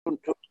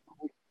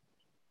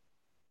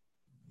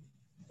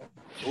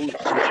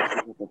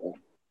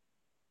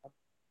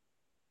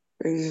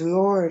Praise the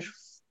Lord.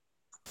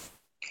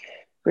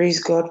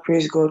 Praise God,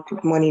 praise God.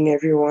 Good morning,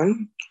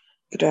 everyone.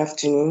 Good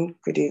afternoon,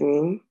 good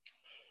evening,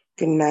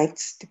 good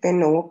night.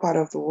 Depending on what part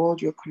of the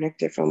world you're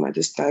connected from at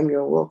this time,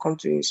 you're welcome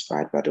to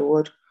Inspired by the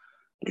Word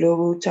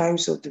Global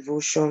Times of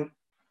Devotion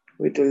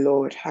with the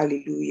Lord.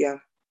 Hallelujah.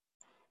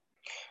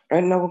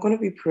 Right now, we're going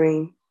to be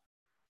praying.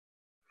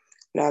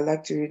 And I'd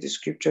like to read the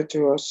scripture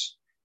to us.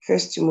 1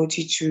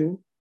 Timothy 2,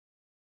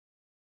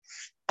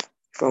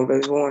 from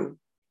verse 1.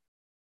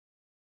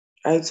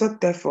 I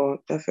exhort therefore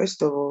that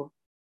first of all,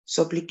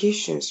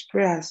 supplications,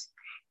 prayers,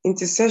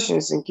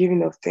 intercessions, and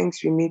giving of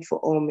thanks be made for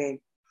all men,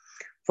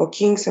 for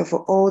kings and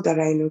for all that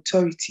are in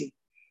authority,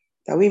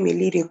 that we may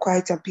lead a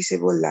quiet and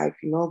peaceable life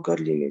in all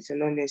godliness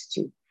and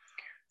honesty.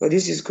 For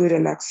this is good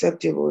and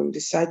acceptable in the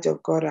sight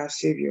of God our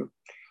Savior,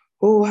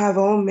 who will have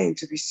all men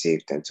to be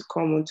saved and to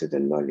come unto the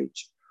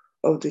knowledge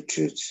of the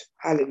truth.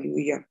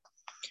 Hallelujah.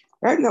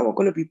 Right now, we're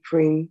going to be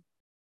praying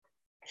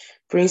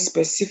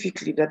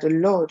specifically that the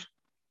Lord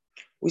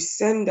will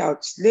send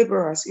out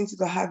laborers into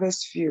the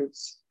harvest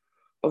fields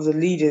of the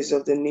leaders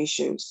of the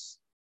nations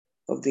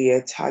of the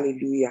earth.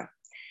 Hallelujah.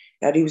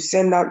 That he will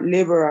send out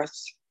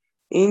laborers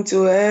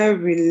into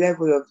every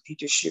level of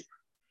leadership,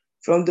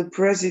 from the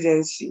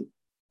presidency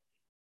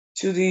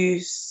to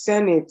the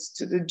Senate,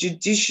 to the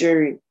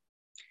judiciary,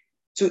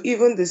 to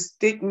even the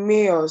state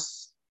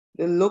mayors,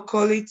 the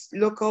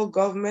local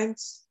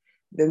governments,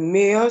 the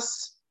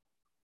mayors,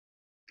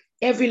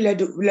 every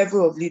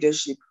level of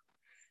leadership,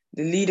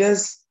 the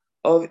leaders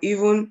of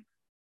even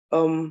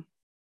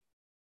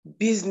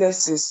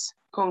businesses,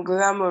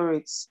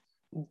 conglomerates,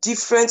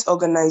 different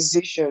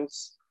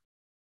organizations,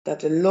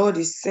 that the Lord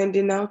is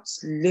sending out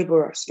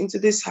laborers into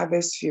these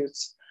harvest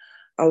fields.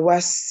 And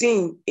we're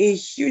seeing a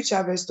huge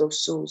harvest of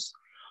souls.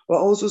 We're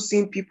also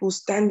seeing people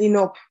standing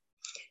up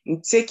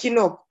and taking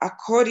up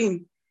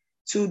according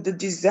to the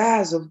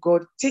desires of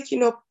God,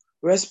 taking up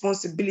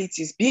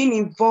responsibilities, being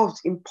involved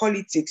in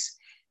politics,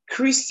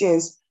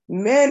 Christians,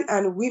 men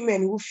and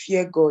women who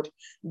fear God,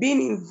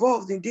 being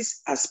involved in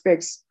these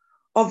aspects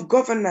of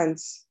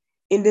governance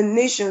in the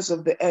nations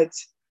of the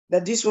earth,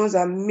 that these ones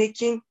are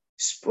making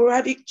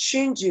sporadic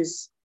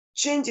changes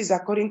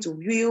according to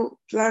will,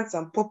 plans,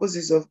 and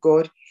purposes of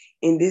God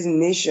in these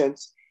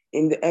nations,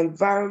 in the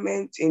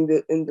environment, in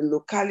the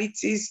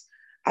localities,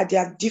 at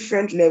their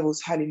different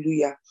levels.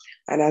 Hallelujah.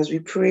 And as we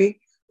pray,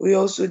 we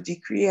also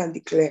decree and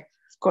declare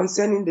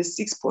concerning the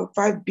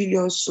 6.5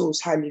 billion souls.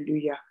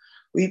 Hallelujah.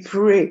 We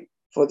pray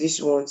for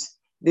these ones.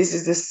 This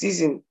is the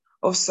season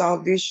of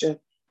salvation.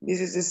 This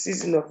is the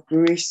season of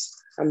grace,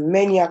 and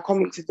many are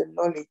coming to the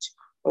knowledge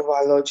of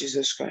our Lord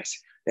Jesus Christ.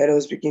 Let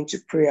us begin to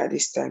pray at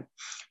this time.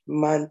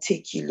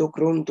 Manteki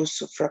logrondo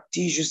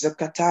sufractijo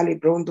zakatali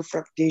brondo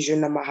fractijo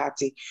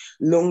namahati.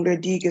 Longre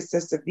diga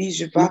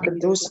sesavija vaca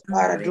dos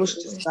para dos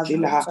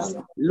stavilaha.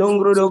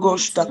 Longro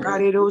dogos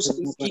takari dos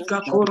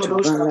kika koro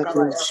dos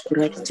takabaya.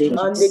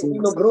 Ande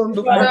kilo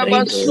grondo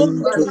fractijo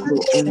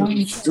grondo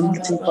fractijo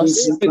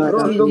fractijo kona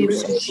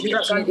bracatijo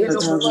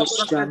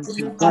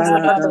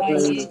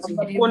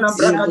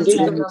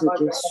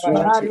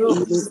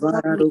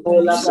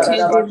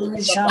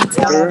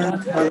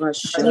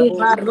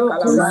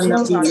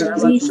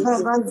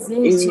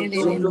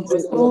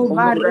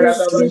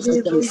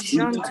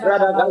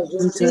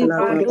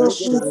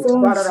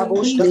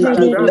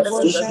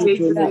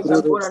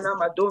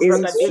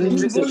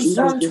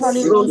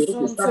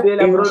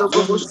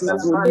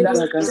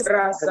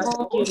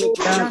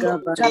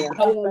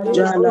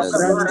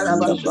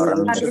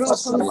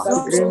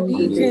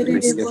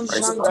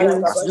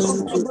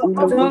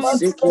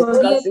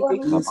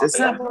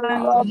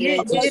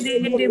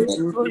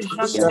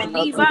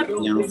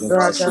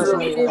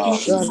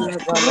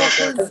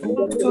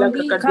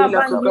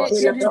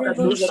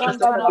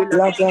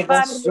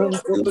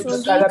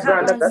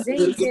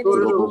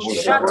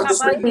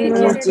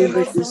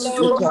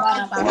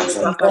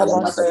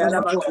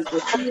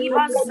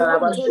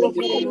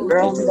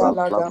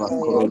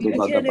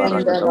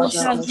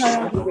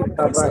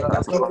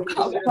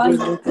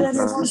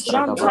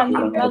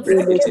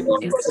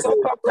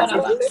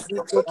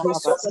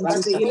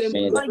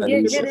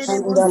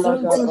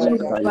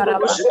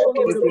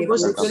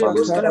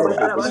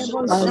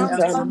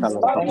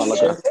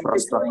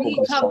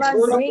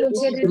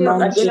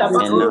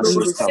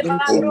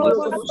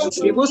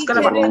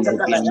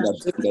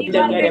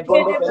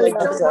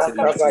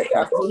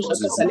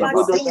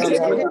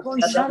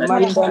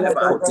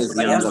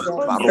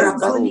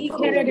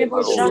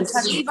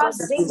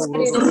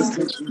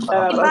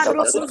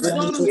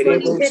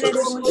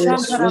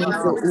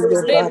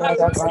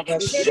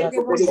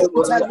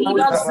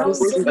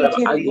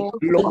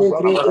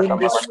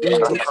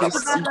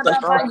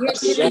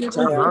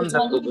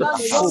Taliba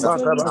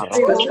Kapaza,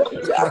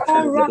 Zontoli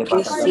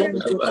Arabas,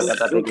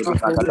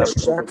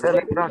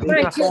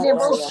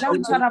 Rekerebo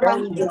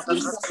Shantaraba.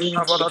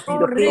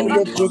 Oh, Reba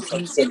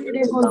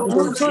Kerebo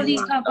Zontoli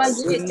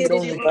Kabaye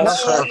Kerebo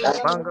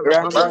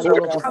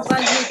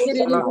Kabaye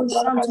Kerebo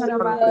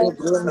Shantaraba.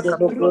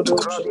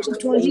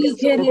 Zontoli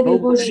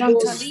Kerebo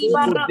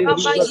Shantaliba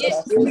Rakabaye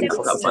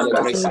Kerebo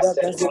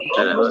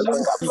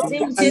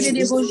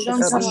Zenterebo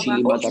Shantaraba.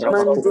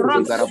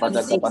 Rabaka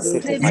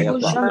Zenterebo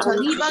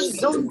Shantaliba Zontoli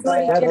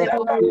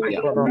Kerebo.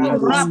 Rabaka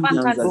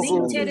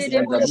Zenterebo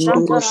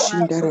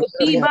Shantaraba.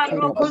 Liba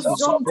Roko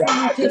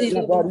Zontoli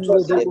Kerebo.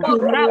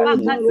 Rabaka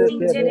Zenterebo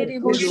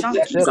Shantaraba.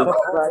 Rebo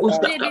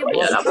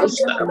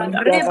Shantaraba.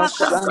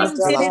 Rebaka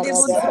Zenterebo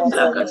Zontoli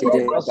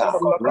Kerebo.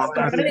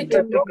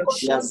 Rekebo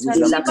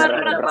Shantaliba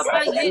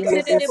Rakabaye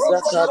Kerebo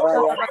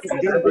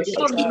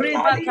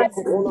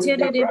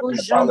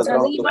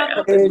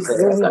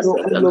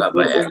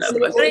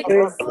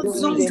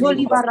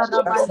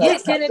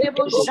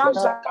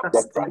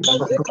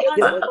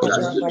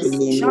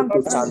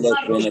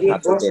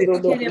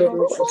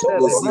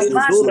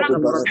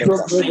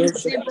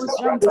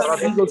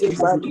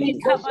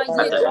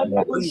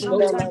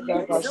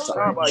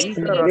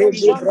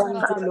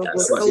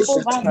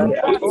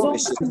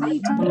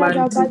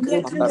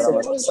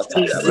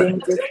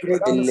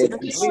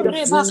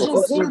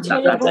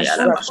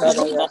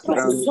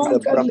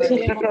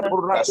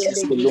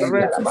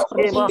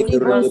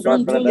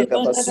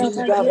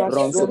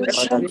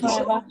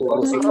Shantaraba.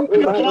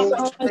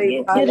 Rebaka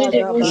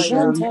Zenterebo Shantaliba Reko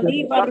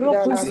Zontoli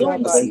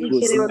Bararaba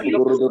Yekerebo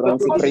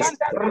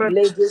Shantaraba.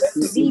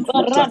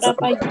 Zibarada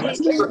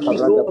baye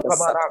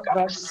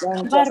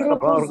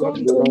Baroko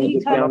zonto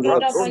lika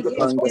rada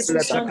baye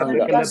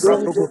shantali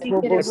bazonto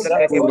likere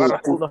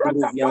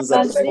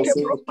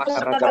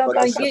rada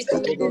baye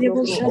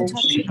kere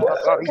shantali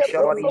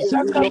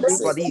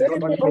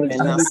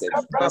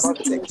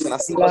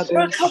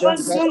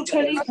kabazonto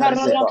lika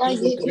rada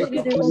baye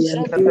kere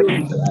shantali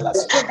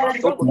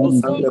baroko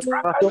zonto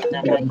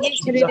rada baye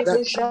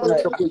kere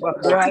shantali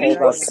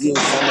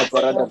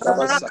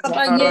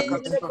rakabaye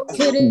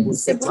kere shantara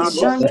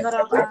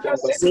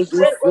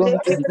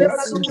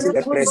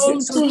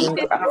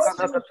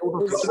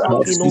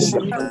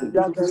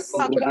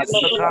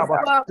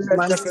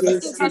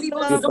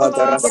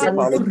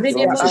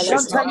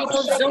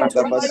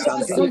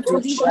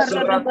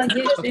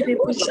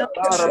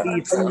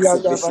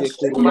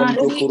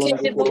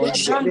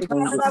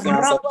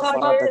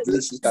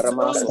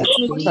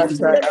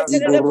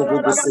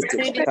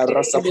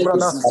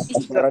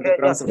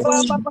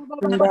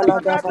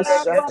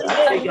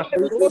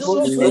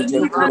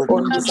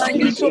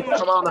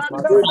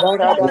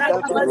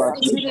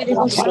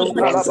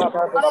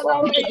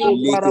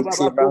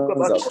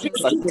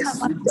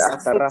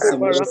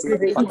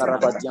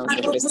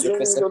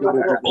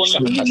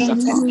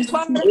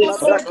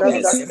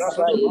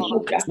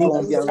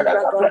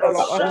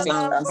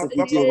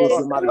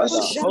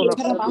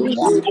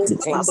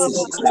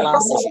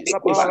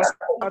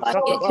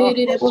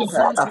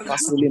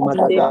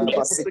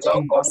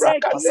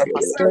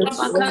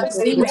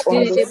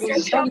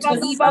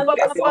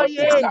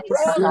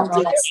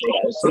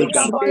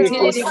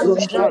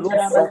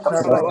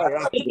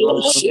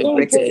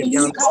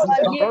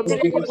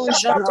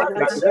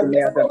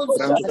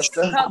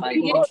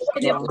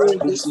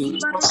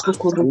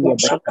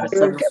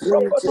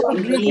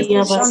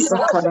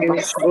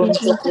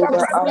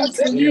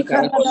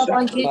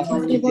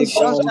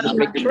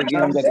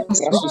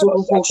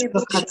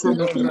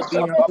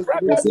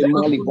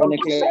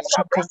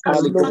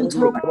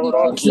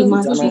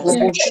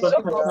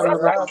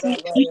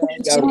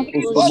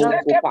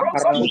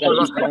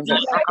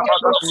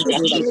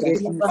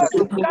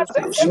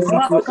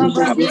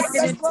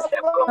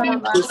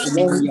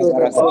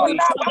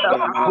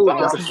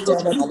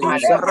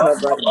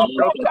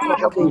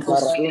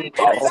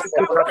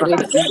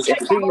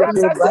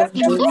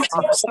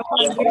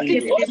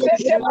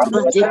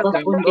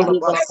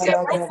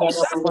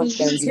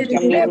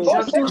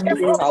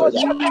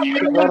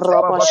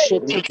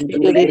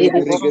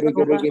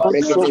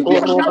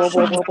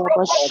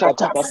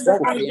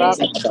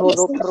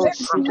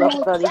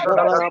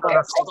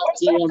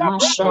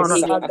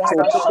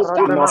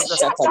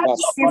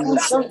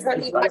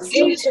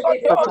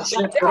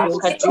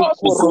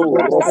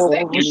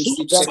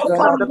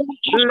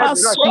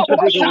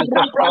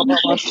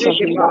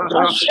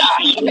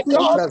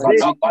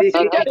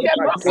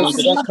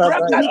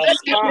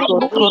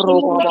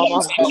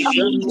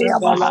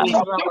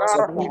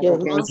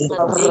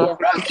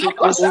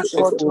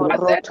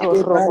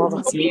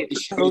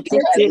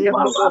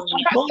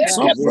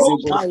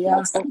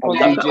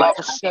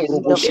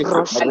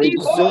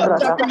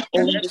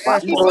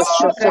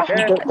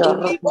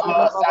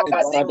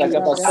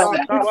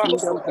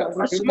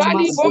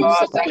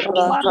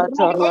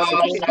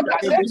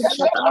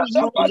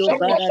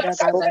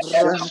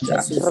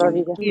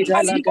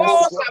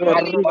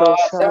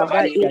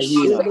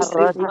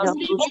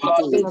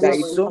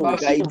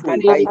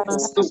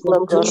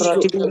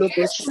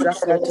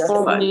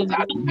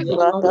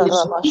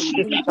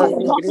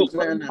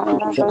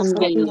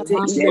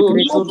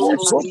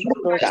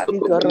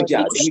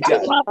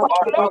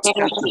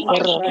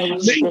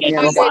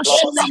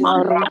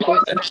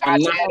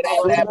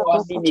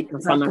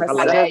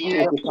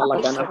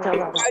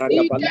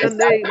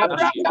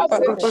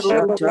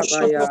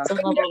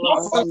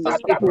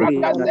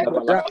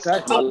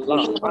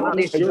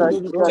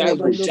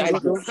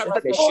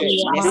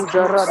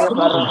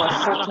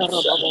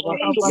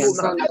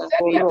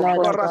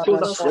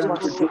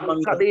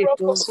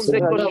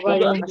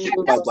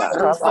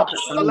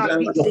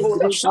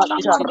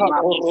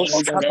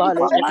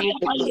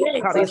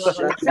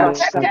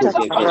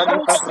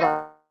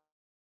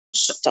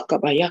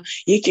Satakabaya,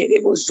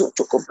 Yekerebo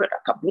Zoto Cobrada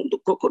Kabundo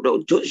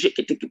Cocodo,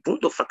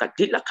 Jeketikibundo,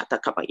 Fracadilla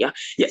Katakabaya,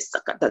 yes,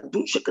 Sakata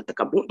Duncha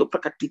Katakabundo,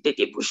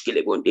 Fracatite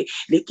Bushkilebonde,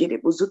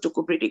 Lekerebo Zoto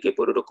Cobrede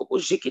Keporo Cobo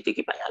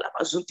Jeketibaya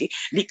Labazunti,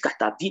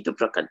 Likata Vito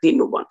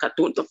Fracadino,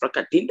 Wakatonto,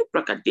 Fracadino,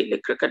 Fracadille,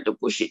 Crackado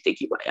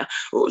Bushitekibaya,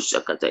 O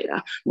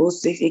Shakataya,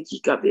 Moseki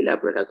Kabila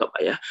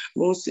Bradakabaya,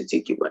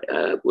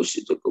 Mosetekibaya,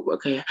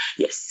 Bushitokobakaya,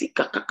 yes,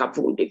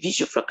 Sikakabunde,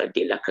 Visha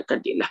Fracadilla,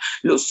 Kakadilla,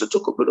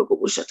 Losotokobro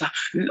Bushata,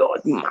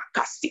 Lord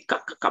Makasika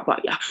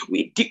Kakabaya,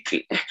 we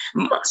declare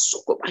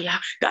Masokobaya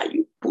that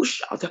you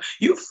push out,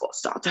 you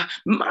force out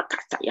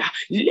Makataya,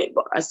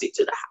 labor us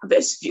into the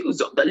harvest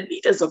fields of the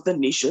leaders of the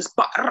nations.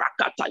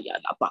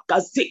 Barakataya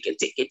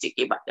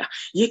Labakazeketekebaya,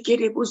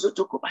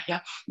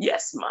 Yekerebuzotokobaya,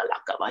 yes,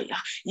 Malakabaya,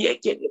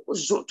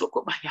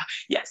 Yekerebuzotokobaya,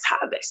 yes,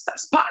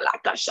 harvesters,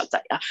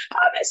 Palakashataya,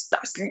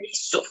 harvesters,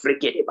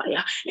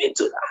 Lisofrekedebaya,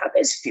 into the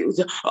harvest fields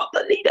of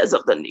the leaders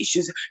of the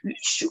nations.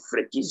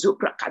 Lishufrekizo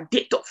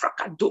Prakadeto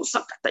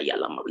Frakadosa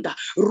Katayalamanda,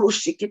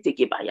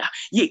 Roshiketekebaya,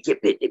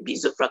 Yekepede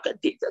Bizo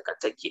Frakadeta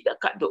Katakida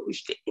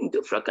Kadoshte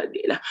Indo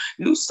Frakadela,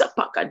 Lusa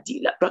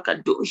Pakadila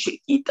Prakadoshe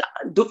Ita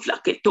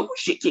Doflaketo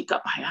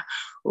Shekikabaya,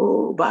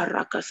 oh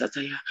Baraka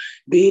Sataya,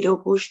 Bedo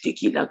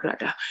Poshtiki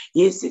Grada,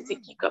 yes,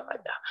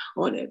 Kabada,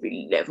 on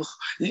every level,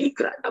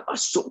 Ligrada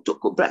Basoto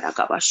Kobrada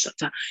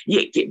Kabashata,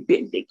 Yeke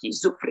Bendeki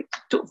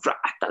Zufrekato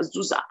Vrata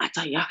Zuza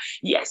Ataya,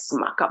 yes,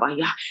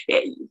 Makabaya,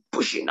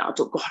 pushing out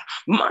of God,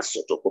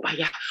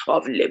 Masotokobaya,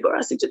 of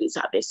laborers into this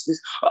harvest,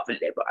 of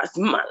laborers,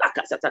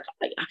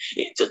 Malakasatakabaya,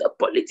 into the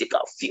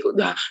political field,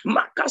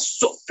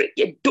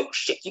 Makasofreke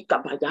Dosheki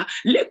Kabaya,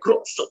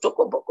 Lekro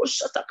Sotokoboko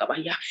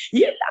Shatakabaya,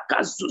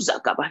 Yelakazuza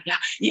Kabaya,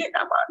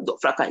 Yenamando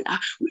Frakaya.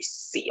 We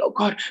see, oh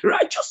God,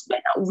 righteous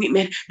men and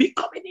women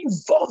becoming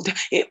involved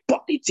in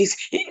politics,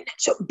 in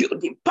nation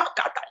building,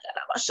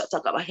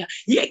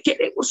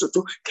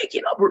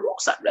 taking up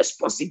roles and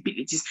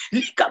responsibilities,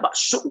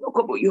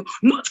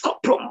 not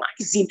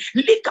compromising,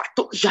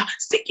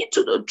 sticking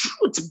to the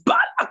truth.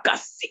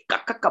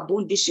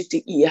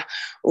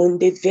 On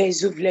the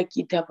verse of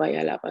Lekita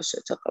Bayala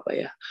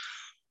Bashatakabaya.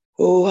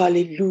 Oh,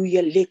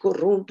 hallelujah. Leko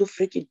rondo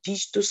freke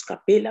distos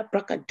capella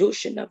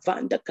pracadoshena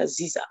vanda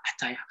kaziza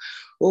ataya.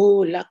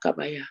 Oh,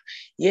 lakabaya.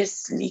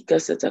 Yes, lika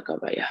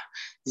satakabaya.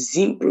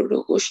 Zimbro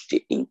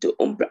rogoshte into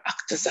umbra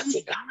acta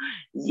satika.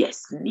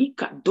 Yes,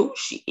 lika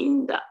doshi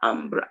in the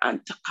umbra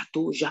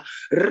antakatoja.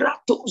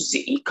 Rato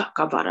zeika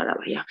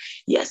kavarabaya.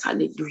 Yes,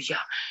 hallelujah.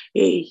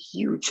 A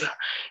huge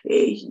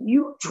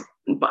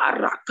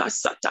Baraka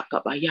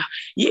satakabaya.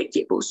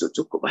 Yekebo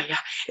sotokobaya.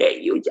 A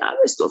huge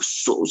harvest of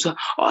souls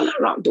all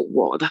around the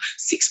world,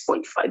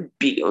 6.5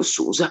 billion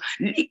souls.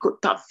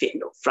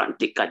 Likotaveno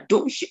Frantica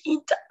Donche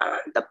Inter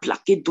and the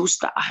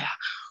Plakedusta Aya.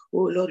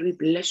 Oh Lord, we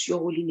bless your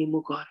holy name,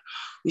 oh God.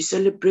 We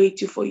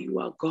celebrate you, for you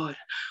are God.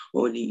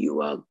 Only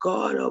you are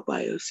God all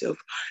by yourself.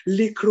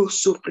 Likro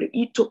sopre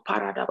ito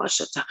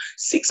paradabashata,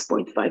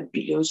 6.5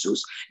 billion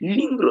souls.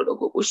 Lingro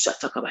dogo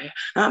shata kabaya.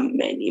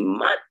 Ameni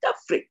manda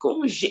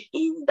frekonje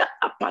inda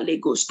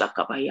apalegosta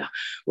kabaya.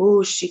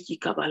 Oh shiki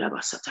kabala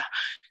basata.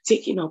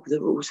 Taking up the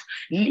rules.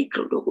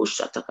 Likro dogo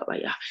shata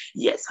kabaya.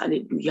 Yes,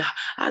 hallelujah.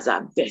 As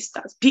our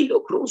investors,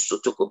 laborers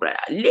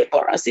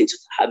into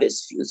the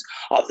harvest fields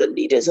of the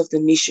leaders of the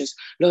nations.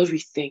 Lord, we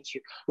thank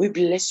you. We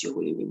bless your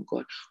holy name,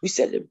 God. We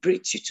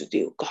celebrate you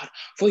today, oh God,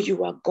 for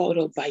you are God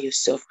all by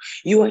yourself.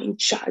 You are in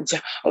charge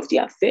of the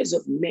affairs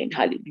of men,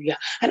 hallelujah.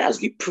 And as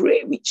we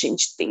pray, we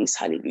change things,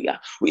 hallelujah.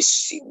 We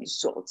see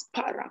results.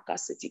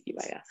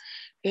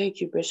 Thank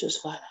you, precious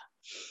Father.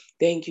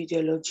 Thank you,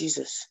 dear Lord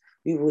Jesus.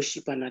 We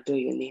worship and adore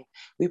your name.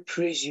 We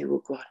praise you,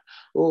 oh God.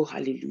 Oh,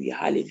 hallelujah,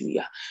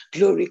 hallelujah.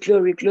 Glory,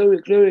 glory,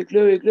 glory, glory,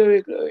 glory,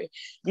 glory, glory.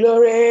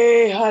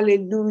 Glory,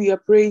 hallelujah.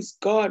 Praise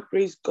God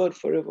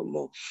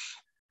forevermore.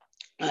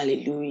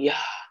 Hallelujah.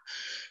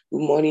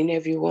 Good morning,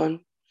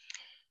 everyone.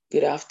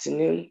 Good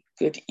afternoon,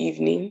 good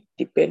evening,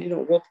 depending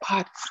on what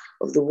part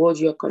of the world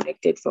you are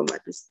connected from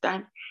at this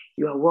time.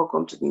 You are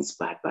welcome to the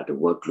Inspired by the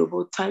Word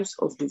Global Times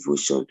of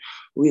Devotion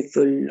with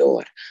the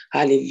Lord.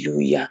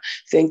 Hallelujah.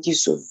 Thank you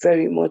so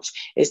very much,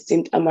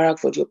 esteemed Amarak,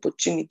 for the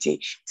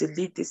opportunity to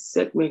lead this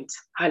segment.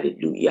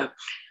 Hallelujah.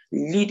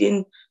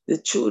 Leading the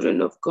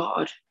children of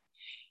God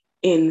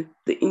in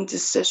the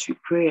intercessory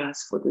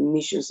prayers for the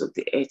nations of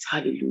the earth.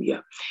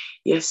 Hallelujah.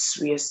 Yes,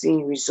 we are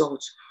seeing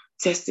results.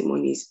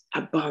 Testimonies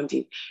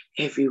abounding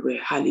everywhere.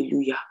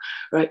 Hallelujah.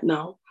 Right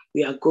now,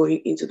 we are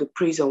going into the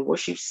praise and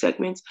worship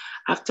segment,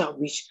 after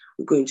which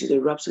we go into the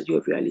Rhapsody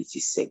of Reality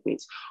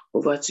segment.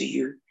 Over to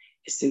you,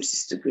 esteemed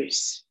Sister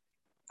Grace.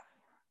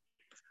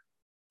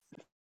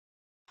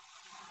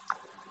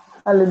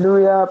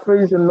 Hallelujah.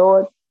 Praise the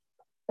Lord.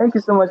 Thank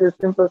you so much,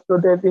 esteemed Pastor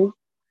Debbie.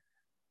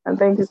 And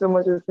thank you so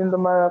much, esteemed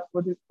Mara,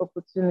 for this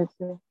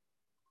opportunity.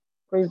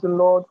 Praise the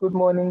Lord. Good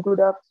morning, good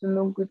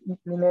afternoon, good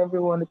evening,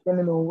 everyone,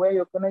 depending on where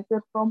you're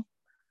connected from.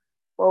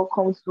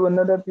 Welcome to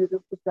another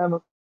beautiful time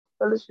of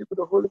fellowship with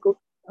the Holy Ghost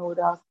and with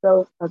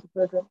ourselves as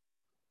brethren.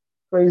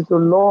 Praise the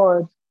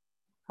Lord.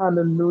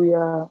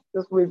 Hallelujah.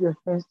 Just wave your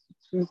hands to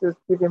Jesus,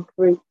 give him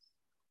praise.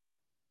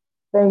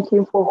 Thank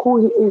him for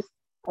who he is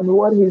and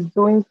what he's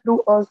doing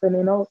through us and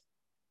in us.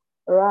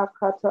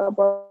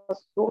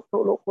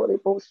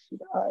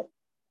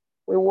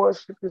 We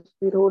worship you,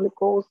 sweet Holy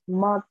Ghost.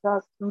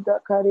 Mata suda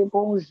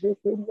karibon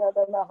jekeria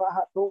da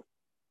navahato.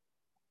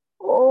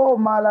 Oh,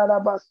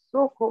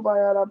 malarabasoko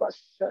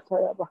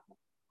bayarabashatayaba.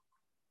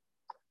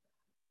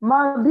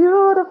 My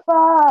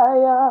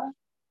beautifier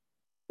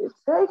is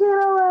taking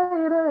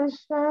away the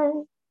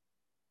shame,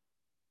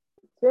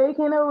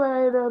 taking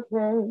away the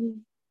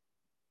pain.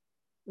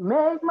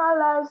 Make my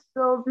life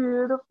so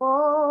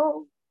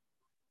beautiful.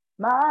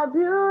 My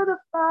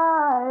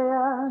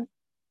beautifier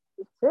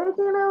is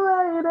taking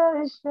away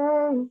the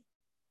shame,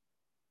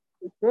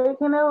 it's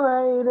taking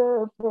away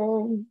the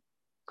pain.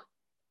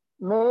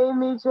 Made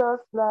me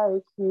just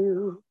like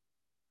you.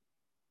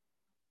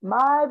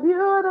 My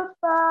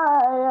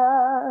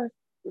beautifier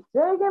is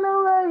taking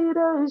away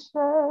the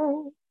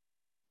shame,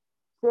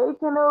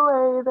 taking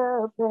away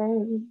the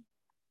pain.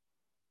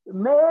 You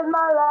made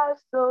my life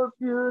so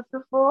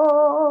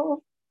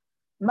beautiful.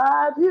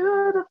 My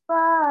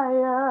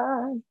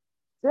beautifier,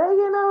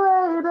 taking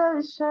away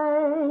the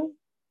shame,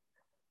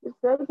 it's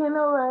taking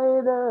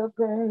away the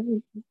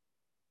pain.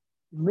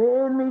 You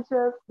made me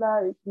just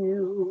like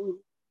you.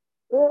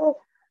 Yeah.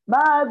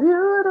 My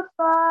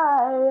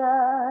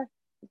beautifier,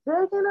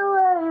 taking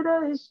away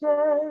the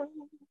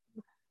shame,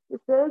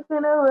 it's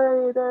taking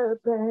away the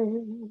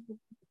pain.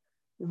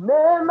 You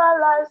made my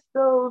life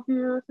so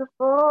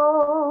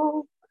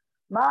beautiful.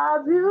 My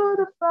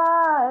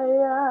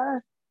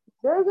beautifier,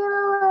 taking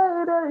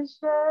away the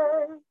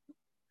shame,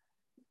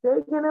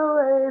 taking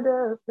away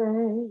the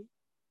pain.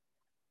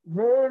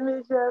 Made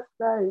me just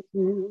like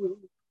you.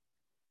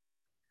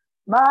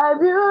 My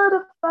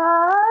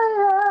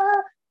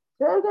beautifier,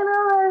 taking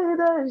away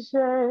the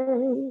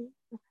shame,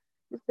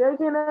 you're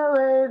taking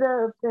away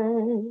the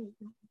pain.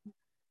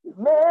 You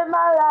made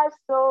my life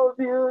so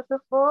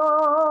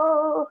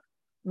beautiful.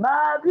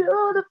 My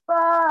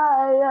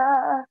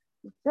beautifier,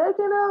 you're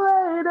taking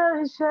away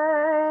the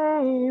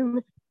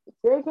shame,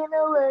 you're taking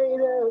away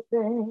the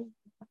pain.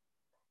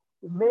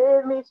 You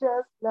made me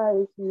just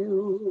like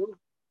you.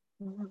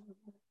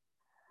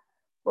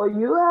 For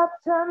you have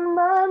turned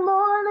my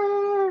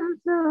mourning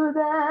into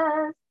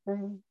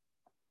dancing.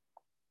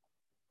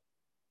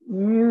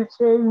 You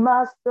changed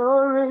my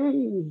story.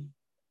 You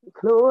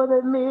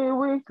clothed me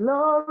with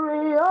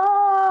glory.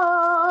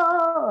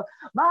 Oh,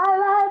 my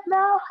life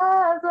now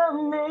has a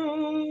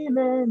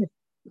meaning.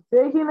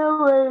 You're taking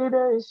away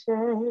the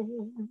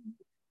shame.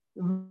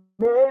 You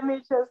made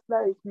me just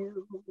like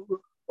you.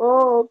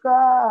 Oh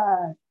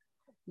God,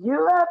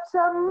 you have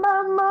turned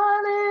my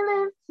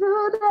mourning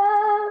into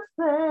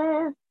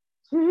dancing.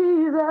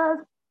 Jesus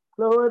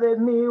clothed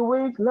me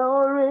with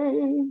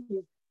glory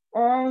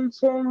and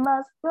changed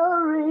my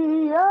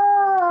story.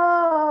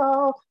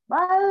 Oh, my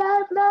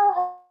life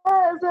now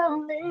has a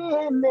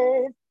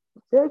meaning,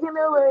 taking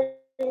away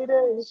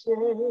the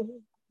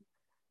shame.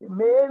 You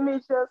made me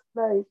just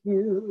like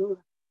you.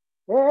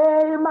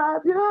 Hey, my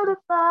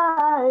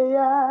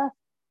beautifier,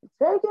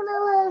 taking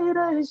away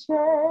the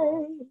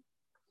shame,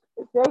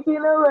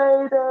 taking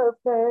away the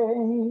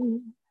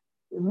pain.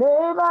 You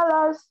made my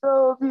life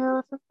so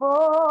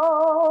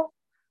beautiful.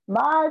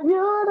 My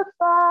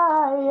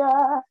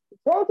beautifier,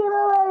 taking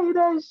away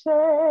the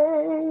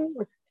shame,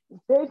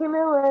 taking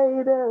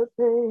away the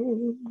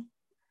pain.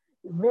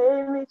 You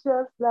made me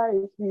just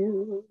like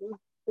you,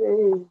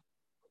 hey,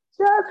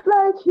 just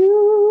like you,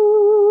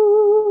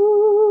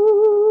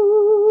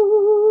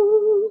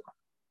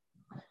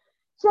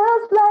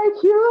 just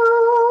like you,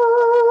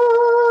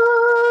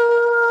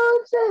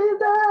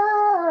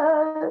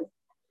 Jesus,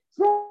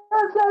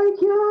 just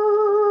like you,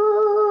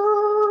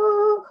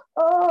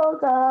 oh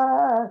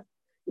God.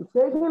 You're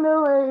taking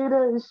away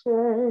the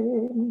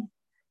shame.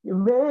 You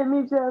made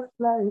me just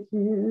like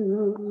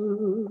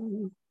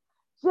you.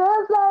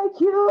 Just like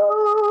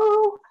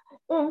you,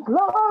 in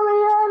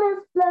glory and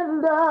in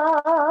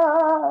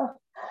splendor.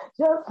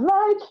 Just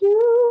like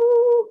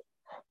you,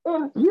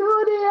 in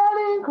beauty and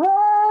in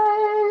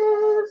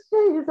grace,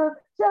 Jesus.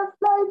 Just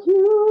like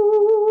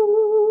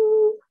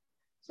you.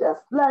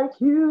 Just like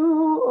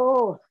you,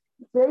 oh,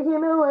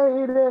 taking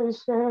away the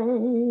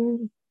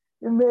shame.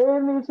 You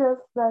made me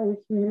just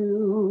like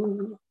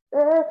you.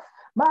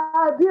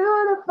 My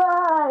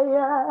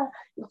beautifier,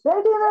 you're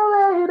taking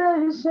away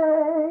the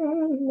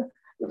shame.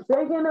 You're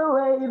taking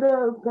away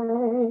the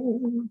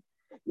pain.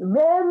 You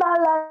made my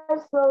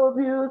life so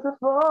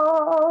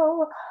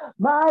beautiful,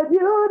 my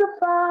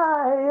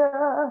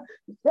beautifier.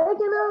 You've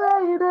taken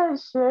away the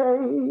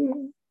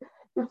shame,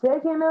 you've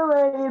taken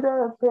away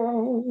the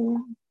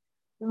pain.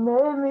 You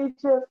made me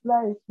just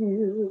like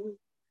you.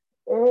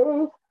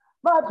 Hey,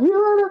 my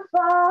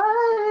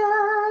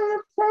beautifier,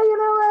 you've taken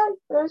away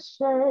the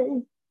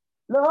shame.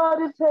 Lord,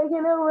 you've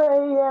taken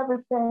away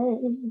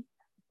everything.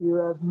 You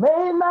have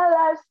made my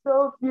life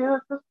so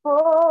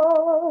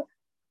beautiful.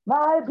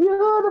 My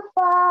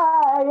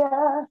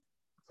beautifier,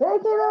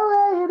 taking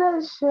away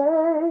the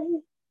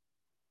shame.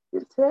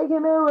 You've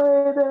taken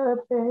away the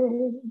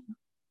pain.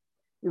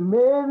 You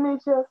made me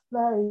just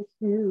like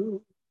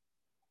you.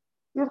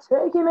 You've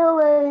taken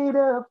away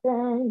the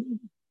pain.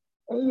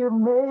 And you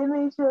made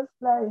me just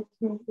like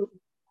you.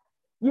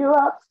 You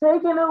have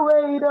taken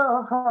away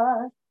the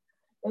heart.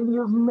 And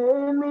you've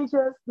made me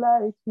just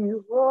like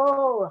you.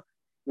 Oh,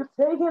 you've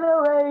taken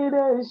away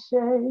the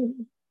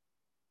shame.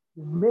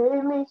 You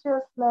made me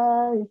just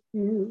like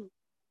you.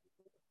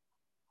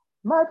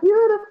 My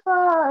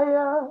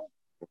beautifier,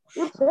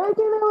 you've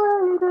taken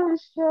away the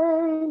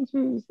shame,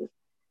 Jesus.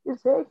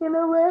 You've taken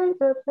away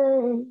the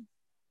pain.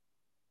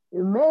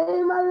 You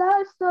made my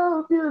life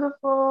so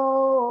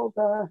beautiful,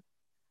 God.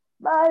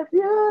 My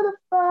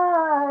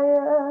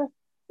beautifier,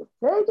 you've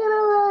taken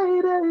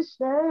away the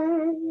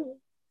shame.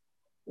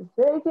 You've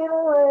taken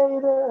away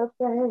the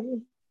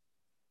pain.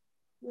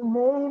 You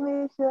made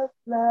me just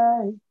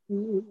like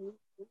you.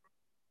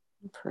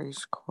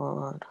 Praise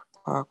God.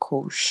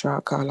 Ako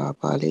shakala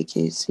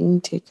balege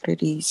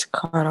zintekredis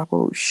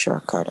karabo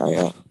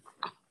shakaraya.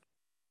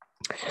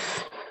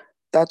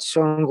 That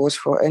song was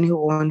for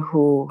anyone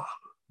who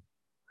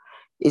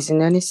is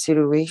in any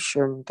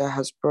situation that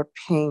has brought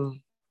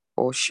pain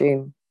or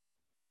shame.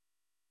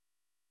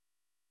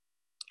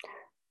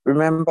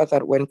 Remember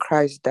that when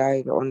Christ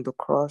died on the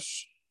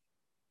cross,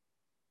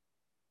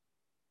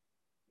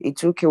 he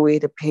took away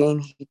the pain,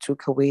 he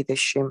took away the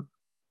shame.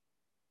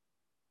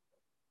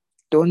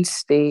 Don't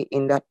stay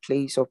in that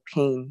place of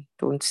pain.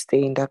 Don't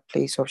stay in that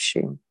place of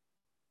shame.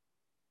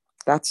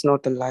 That's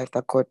not the life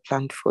that God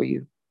planned for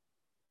you.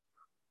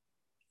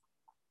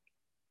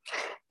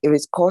 If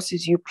it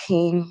causes you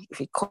pain,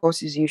 if it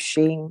causes you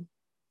shame,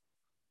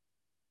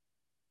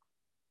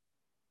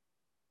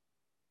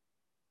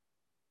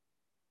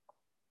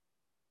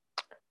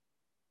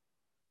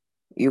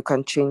 you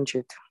can change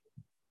it.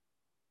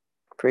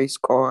 Praise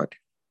God.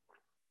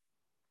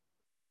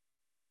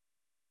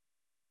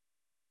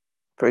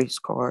 Praise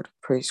God.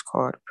 Praise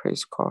God.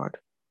 Praise God.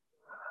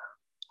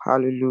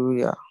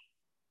 Hallelujah.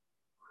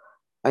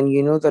 And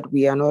you know that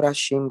we are not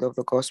ashamed of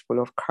the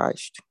gospel of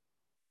Christ.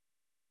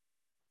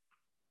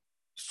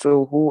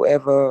 So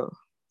whoever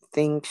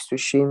thinks to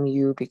shame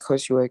you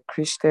because you are a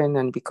Christian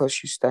and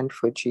because you stand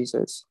for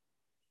Jesus,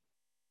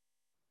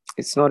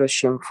 it's not a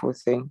shameful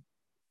thing.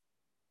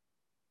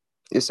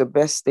 It's the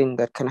best thing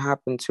that can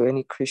happen to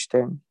any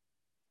Christian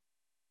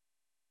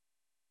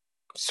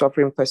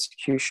suffering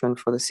persecution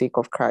for the sake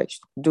of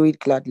Christ. Do it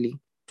gladly,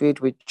 do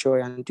it with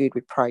joy, and do it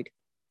with pride.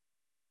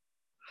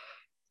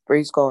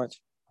 Praise God.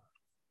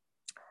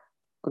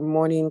 Good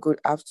morning, good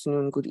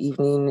afternoon, good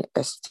evening,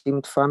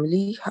 esteemed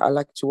family. I'd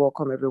like to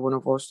welcome every one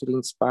of us to the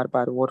Inspired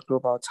by the Word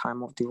Global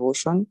Time of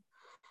Devotion.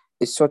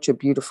 It's such a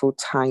beautiful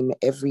time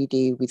every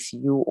day with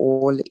you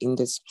all in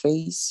this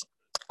place,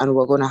 and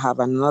we're going to have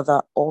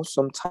another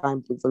awesome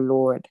time with the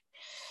Lord.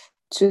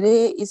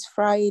 Today is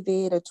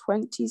Friday, the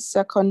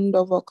 22nd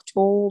of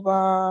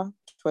October,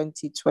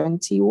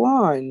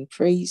 2021.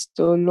 Praise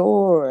the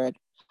Lord.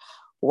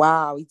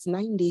 Wow, it's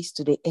 9 days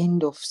to the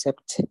end of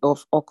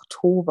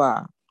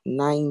October.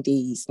 9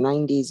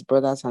 days,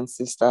 brothers and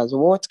sisters.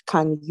 What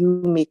can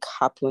you make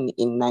happen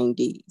in 9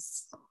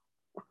 days?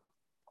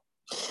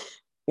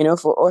 You know,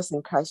 for us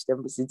in Christ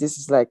Embassy, this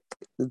is like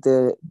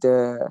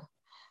the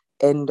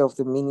end of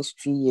the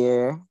ministry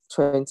year,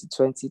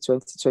 2020,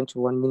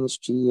 2021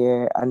 ministry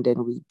year, and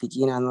then we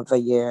begin another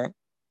year.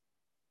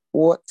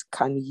 What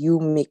can you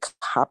make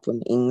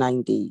happen in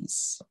 9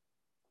 days?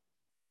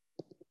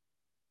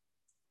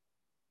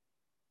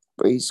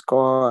 Praise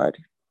God.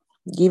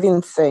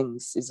 Giving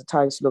thanks is the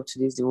title of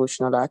today's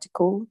devotional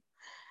article.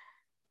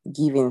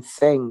 Giving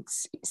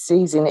thanks. It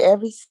says, in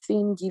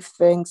everything give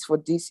thanks, for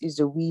this is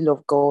the will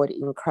of God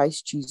in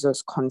Christ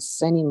Jesus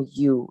concerning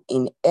you.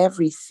 In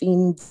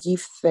everything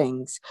give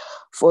thanks,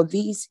 for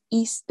this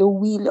is the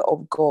will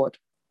of God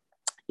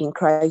in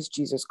Christ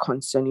Jesus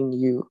concerning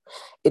you.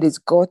 It is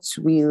God's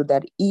will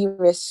that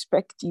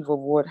irrespective of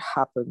what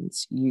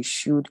happens, you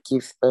should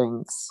give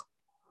thanks.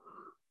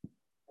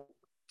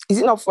 Is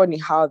it not funny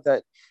how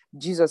that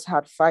Jesus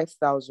had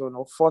 5,000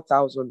 or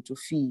 4,000 to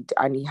feed,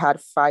 and he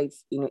had five,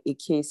 in a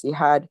case he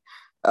had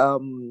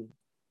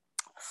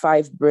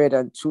 5 bread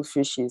and 2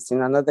 fishes.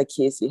 In another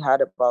case, he had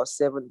about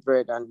 7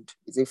 bread and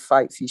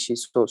 5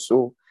 fishes or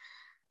so.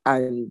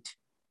 And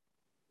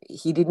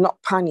he did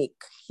not panic.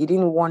 He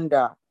didn't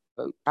wonder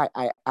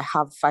I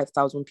have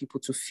 5,000 people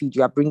to feed.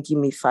 You are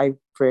bringing me 5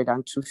 bread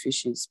and 2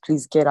 fishes.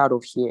 Please get out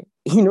of here.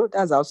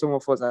 That's how some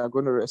of us are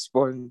going to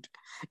respond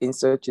in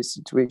such a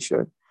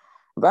situation.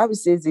 The Bible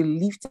says he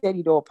lifted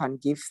it up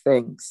and gave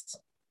thanks.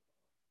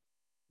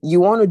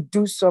 You want to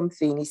do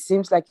something, it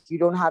seems like you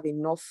don't have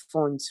enough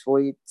funds for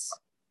it.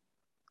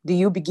 Do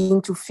you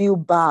begin to feel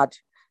bad?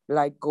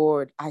 Like,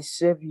 God, I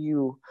serve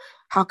you.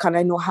 How can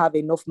I not have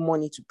enough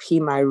money to pay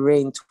my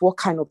rent? What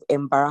kind of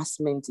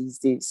embarrassment is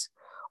this?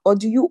 Or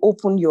do you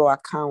open your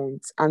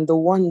account and the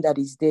one that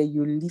is there,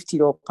 you lift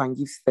it up and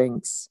give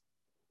thanks?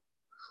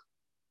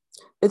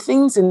 The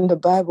things in the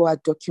Bible are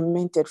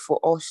documented for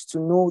us to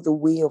know the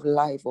way of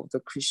life of the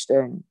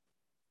Christian.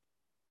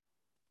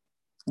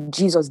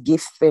 Jesus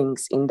gave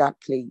thanks in that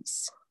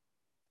place.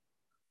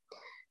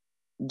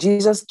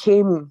 Jesus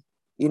came,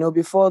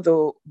 before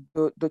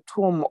the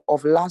tomb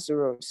of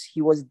Lazarus.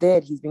 He was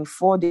dead. He's been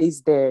 4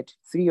 days dead,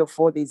 3 or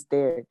 4 days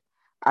dead,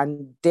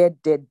 and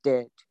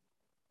dead.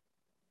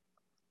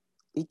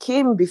 He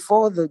came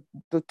before the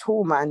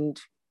tomb,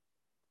 and,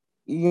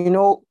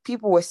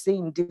 people were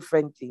saying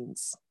different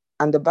things.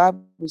 And the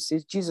Bible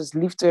says Jesus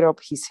lifted up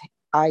his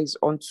eyes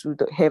onto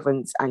the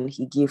heavens and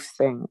he gave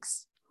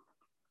thanks.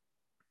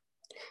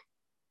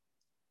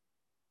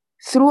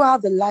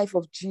 Throughout the life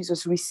of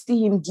Jesus, we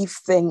see him give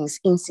thanks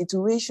in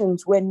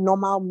situations where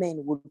normal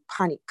men would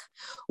panic,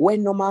 where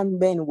normal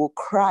men will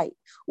cry,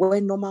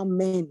 where normal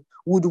men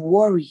would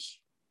worry.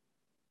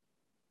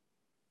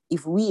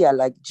 If we are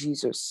like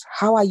Jesus,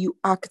 how are you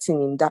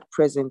acting in that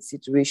present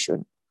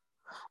situation?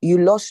 You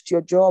lost your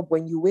job.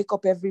 When you wake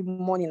up every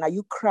morning, are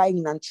you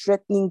crying and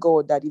threatening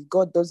God that if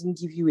God doesn't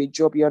give you a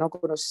job, you're not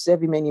going to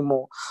serve him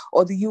anymore?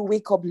 Or do you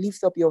wake up,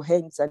 lift up your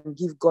hands and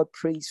give God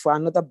praise for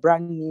another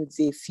brand new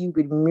day filled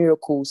with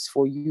miracles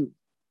for you?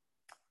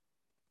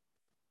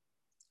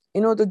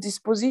 The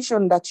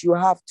disposition that you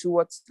have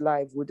towards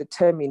life will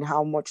determine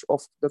how much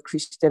of the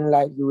Christian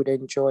life you would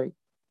enjoy.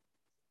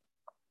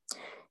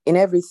 In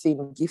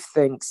everything, give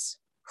thanks,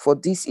 for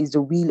this is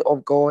the will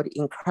of God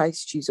in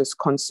Christ Jesus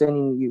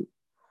concerning you.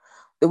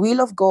 The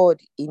will of God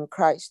in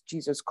Christ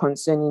Jesus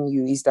concerning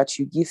you is that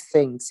you give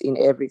thanks in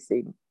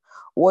everything.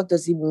 What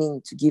does it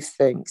mean to give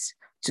thanks?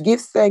 To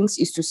give thanks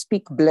is to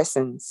speak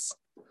blessings.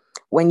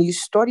 When you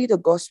study the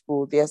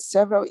gospel, there are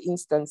several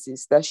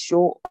instances that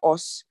show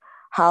us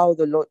how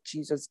the Lord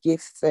Jesus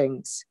gave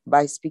thanks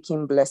by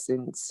speaking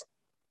blessings.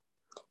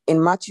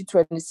 In Matthew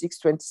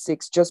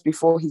 26, just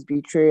before his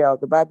betrayal,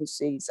 the Bible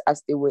says,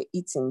 as they were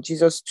eating,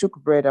 Jesus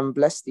took bread and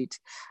blessed it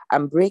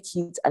and broke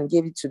it and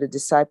gave it to the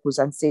disciples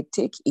and said,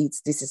 take, eat,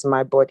 this is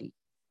my body.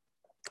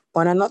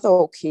 On another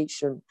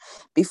occasion,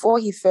 before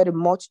he fed a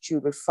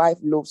multitude with 5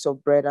 loaves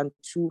of bread and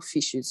 2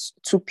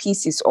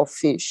 pieces of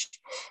fish,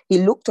 he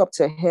looked up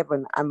to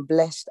heaven and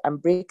blessed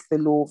and broke the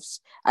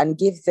loaves and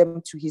gave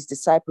them to his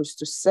disciples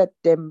to set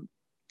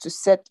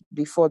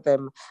before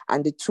them,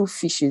 and the 2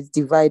 fishes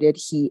divided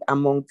he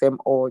among them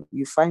all.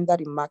 You find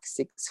that in Mark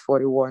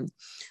 6:41.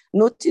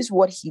 Notice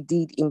what he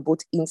did in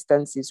both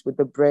instances with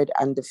the bread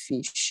and the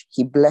fish.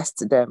 He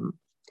blessed them.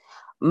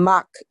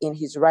 Mark, in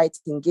his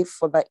writing, gave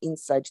further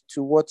insight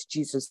to what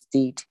Jesus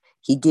did.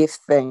 He gave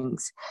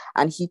thanks,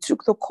 and he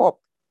took the cup,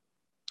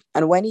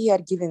 and when he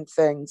had given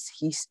thanks,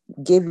 he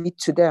gave it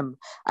to them,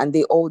 and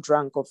they all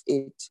drank of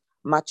it.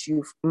 Mark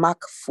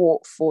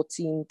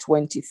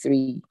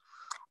 4:14-23.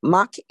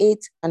 Mark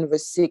 8 and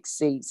verse 6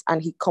 says,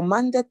 and he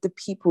commanded the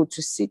people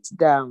to sit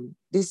down.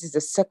 This is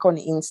the second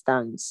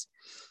instance.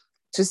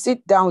 To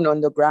sit down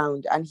on the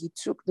ground, and he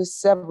took the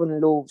 7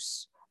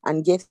 loaves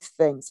and gave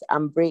thanks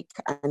and brake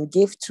and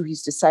gave to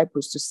his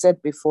disciples to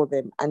set before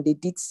them, and they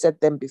did set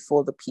them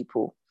before the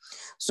people.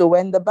 So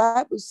when the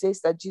Bible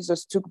says that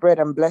Jesus took bread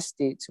and blessed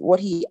it, what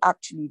he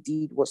actually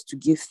did was to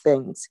give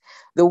thanks.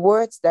 The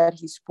words that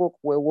he spoke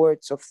were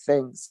words of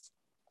thanks.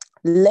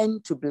 Learn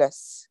to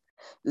bless.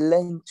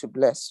 Learn to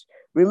bless.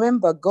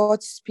 Remember,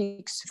 God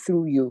speaks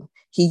through you.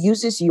 He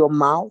uses your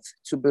mouth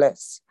to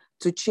bless,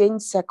 to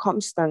change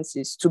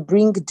circumstances, to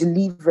bring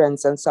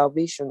deliverance and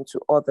salvation to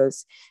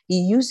others.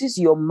 He uses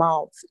your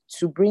mouth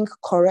to bring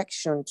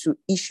correction to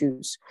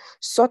issues,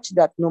 such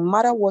that no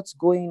matter what's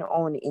going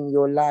on in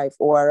your life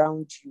or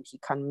around you, he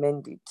can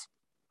mend it.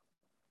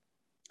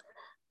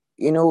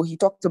 He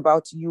talked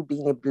about you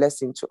being a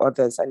blessing to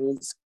others, and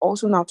he's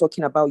also now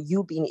talking about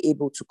you being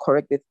able to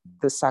correct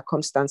the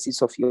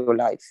circumstances of your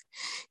life.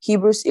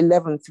 Hebrews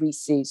 11:3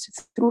 says,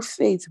 through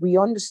faith, we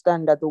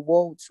understand that the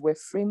worlds were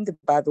framed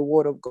by the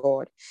word of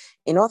God.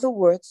 In other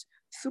words,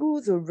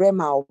 through the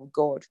rhema of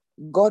God,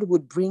 God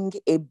would bring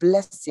a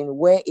blessing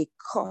where a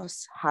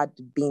curse had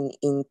been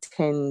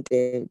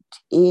intended.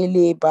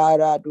 Ele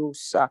barado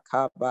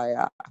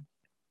sakabaya.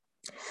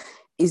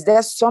 Is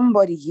there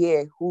somebody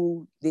here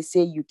who they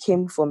say you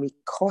came from a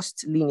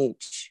cursed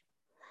lineage?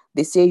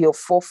 They say your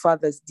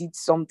forefathers did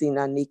something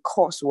and a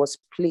curse was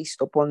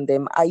placed upon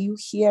them. Are you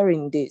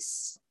hearing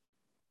this?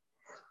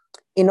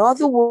 In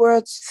other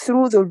words,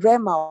 through the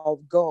rhema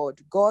of God,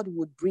 God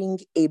would bring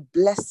a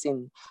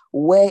blessing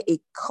where a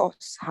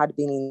curse had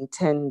been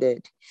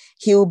intended.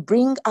 He'll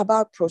bring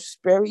about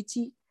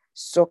prosperity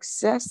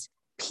success,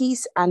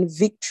 peace, and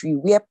victory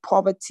where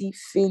poverty,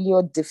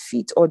 failure,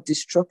 defeat, or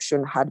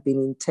destruction had been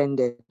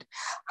intended.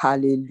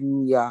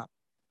 Hallelujah.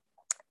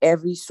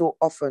 Every so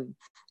often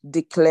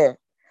declare,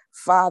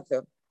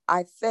 Father,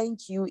 I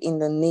thank you in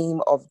the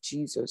name of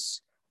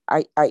Jesus.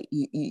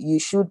 You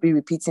should be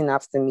repeating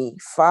after me.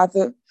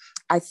 Father,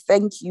 I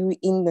thank you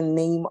in the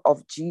name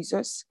of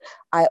Jesus.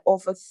 I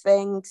offer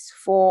thanks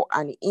for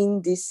and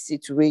in this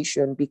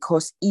situation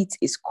because it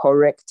is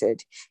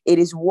corrected. It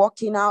is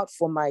working out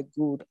for my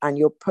good and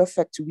your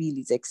perfect will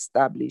is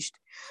established.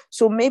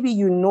 So maybe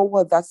you know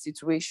what that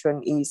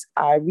situation is.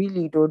 I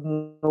really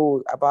don't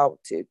know about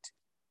it.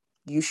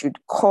 You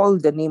should call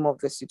the name of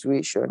the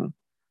situation.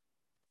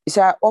 You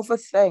say, I offer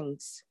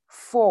thanks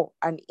for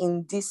and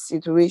in this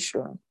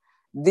situation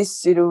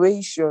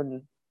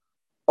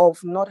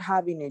of not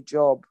having a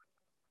job,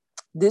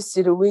 this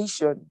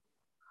situation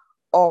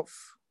of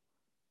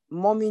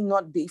mommy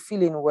not be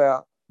feeling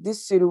well,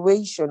 this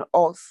situation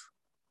of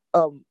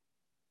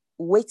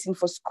waiting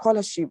for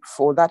scholarship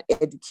for that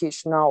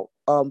educational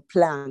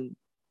plan,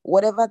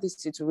 whatever the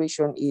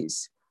situation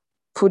is,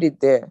 put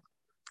it there.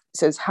 It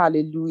says,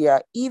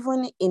 hallelujah.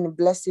 Even in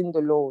blessing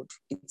the Lord,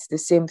 it's the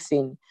same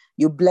thing.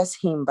 You bless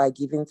him by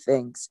giving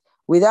thanks.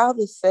 Without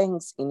the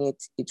thanks in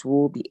it, it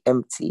will be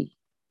empty.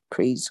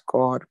 Praise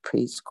God,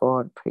 praise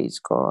God, praise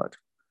God.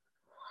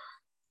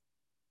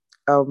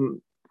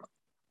 Do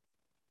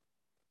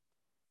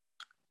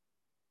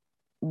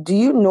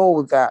you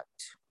know that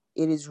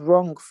it is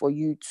wrong for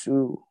you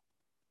to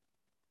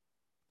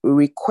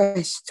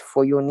request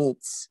for your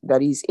needs?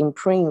 That is, in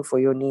praying for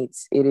your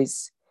needs, it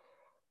is,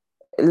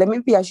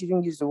 maybe I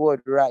shouldn't use the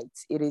word right.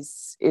 It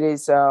is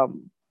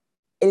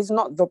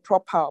not the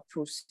proper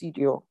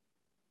procedure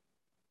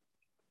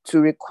to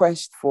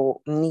request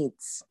for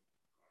needs,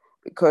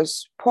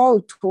 because Paul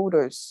told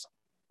us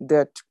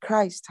that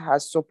Christ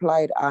has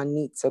supplied our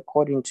needs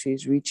according to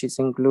his riches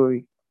in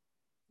glory.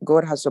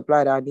 God has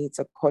supplied our needs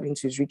according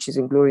to his riches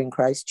in glory in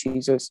Christ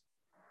Jesus.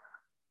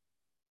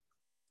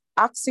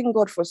 Asking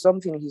God for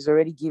something he's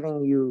already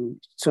given you,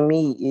 to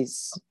me,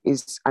 is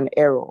an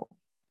error.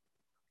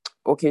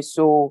 Okay,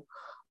 so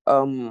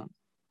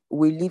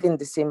we live in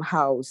the same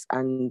house,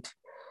 and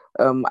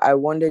I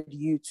wanted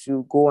you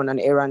to go on an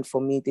errand for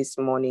me this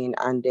morning,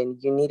 and then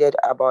you needed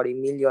about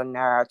 ₦1 million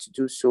to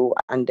do so.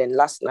 And then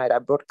last night I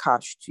brought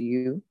cash to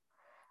you,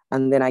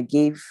 and then I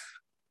gave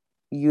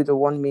you the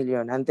 1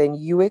 million. And then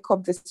you wake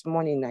up this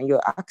morning and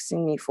you're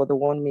asking me for the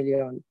 1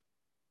 million.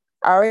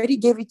 I already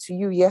gave it to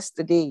you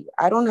yesterday.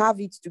 I don't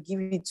have it to give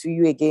it to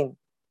you again.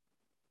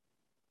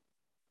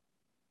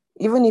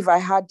 Even if I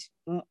had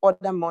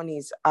other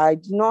monies, I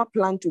do not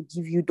plan to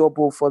give you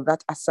double for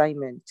that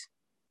assignment.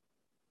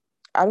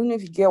 I don't know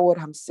if you get what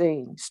I'm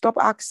saying. Stop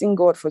asking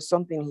God for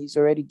something he's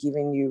already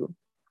given you.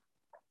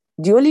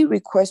 The only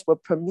request we're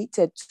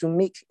permitted to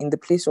make in the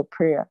place of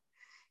prayer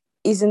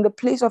is in the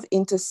place of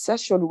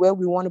intercession, where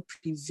we want to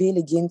prevail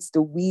against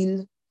the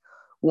will,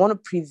 want to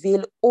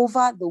prevail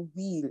over the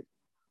will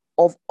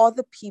of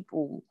other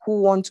people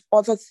who want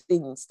other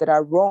things that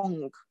are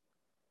wrong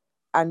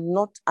and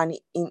not and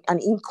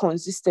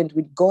inconsistent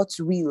with God's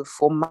will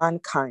for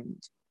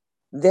mankind.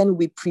 Then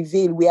we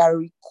prevail. We are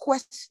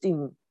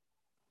requesting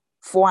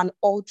for an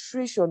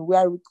alteration. We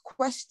are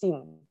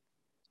requesting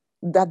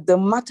that the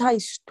matter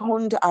is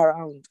turned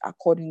around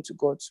according to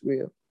God's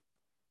will.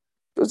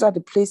 Those are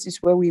the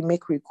places where we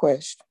make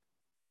requests.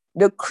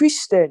 The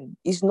Christian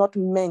is not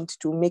meant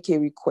to make a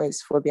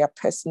request for their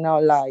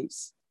personal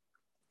lives,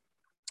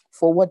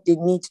 for what they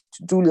need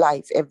to do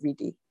life every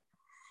day.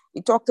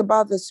 He talked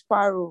about the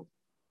sparrow.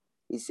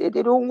 He said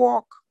they don't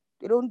walk,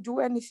 they don't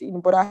do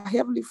anything, but our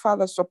Heavenly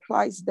Father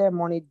supplies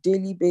them on a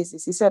daily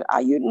basis. He said,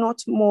 are you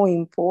not more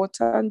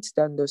important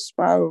than the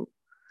sparrow?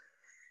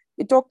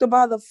 He talked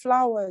about the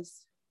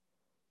flowers.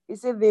 He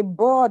said they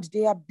bud,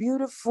 they are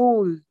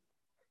beautiful.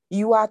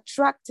 You are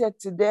attracted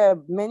to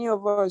them. Many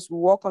of us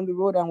will walk on the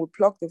road and will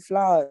pluck the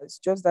flowers,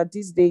 just that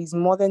these days,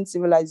 modern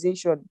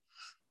civilization,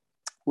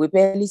 we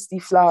barely see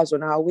flowers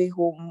on our way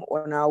home,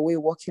 on our way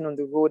walking on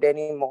the road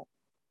anymore.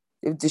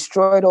 They've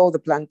destroyed all the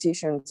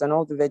plantations and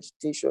all the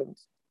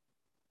vegetations.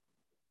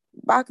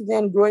 Back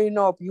then, growing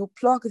up, you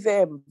pluck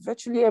them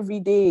virtually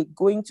every day,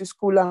 going to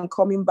school and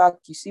coming back.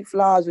 You see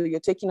flowers, or you're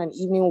taking an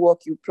evening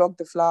walk, you pluck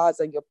the flowers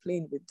and you're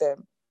playing with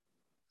them.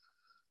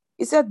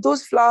 He said,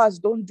 those flowers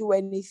don't do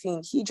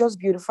anything. He just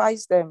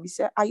beautifies them. He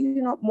said, are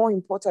you not more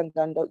important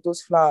than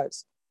those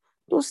flowers?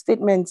 Those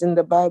statements in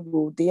the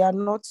Bible, they are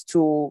not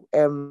to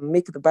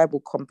make the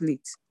Bible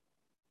complete.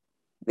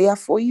 They are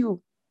for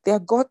you. They are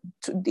God.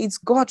 It's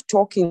God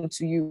talking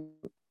to you.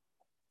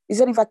 He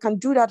said, if I can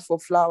do that for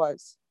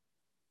flowers,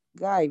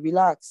 guy,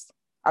 relax.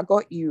 I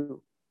got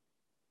you.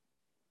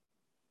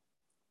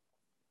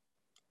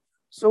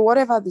 So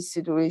whatever the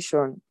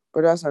situation,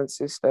 brothers and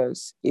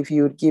sisters, if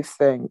you would give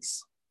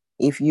thanks,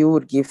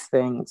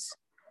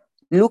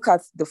 look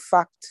at the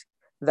fact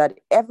that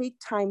every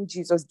time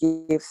Jesus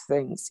gave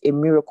thanks, a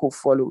miracle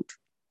followed.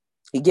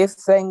 He gave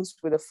thanks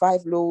with the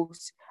 5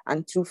 loaves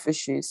and 2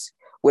 fishes.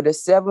 With the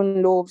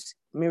 7 loaves,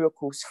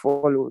 miracles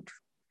followed.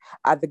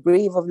 At the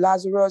grave of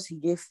Lazarus, he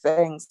gave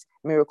thanks,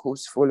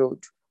 miracles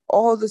followed.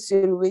 All the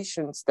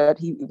situations that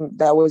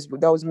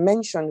was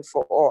mentioned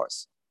for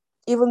us,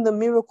 even the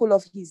miracle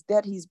of his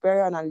death, his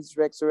burial, and his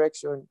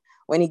resurrection,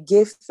 when he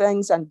gave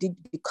thanks and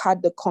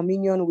had the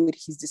communion with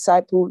his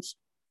disciples,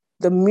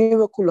 the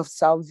miracle of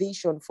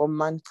salvation for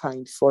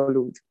mankind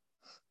followed.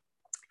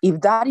 If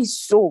that is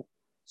so,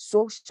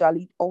 so shall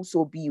it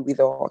also be with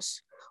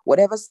us.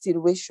 Whatever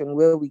situation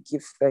where we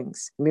give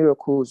thanks,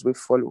 miracles will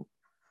follow.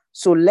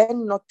 So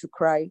learn not to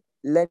cry,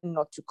 learn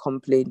not to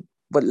complain,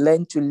 but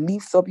learn to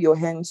lift up your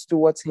hands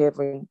towards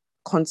heaven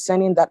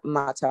concerning that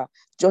matter.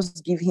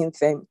 Just give him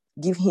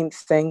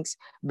thanks,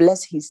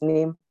 bless his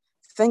name,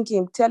 thank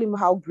him, tell him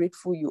how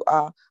grateful you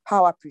are,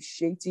 how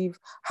appreciative,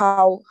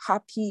 how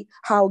happy,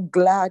 how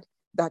glad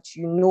that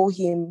you know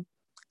him,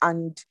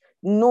 and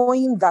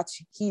knowing that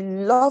he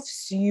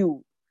loves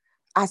you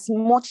as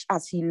much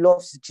as he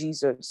loves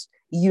Jesus.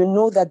 You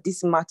know that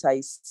this matter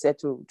is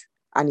settled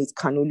and it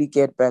can only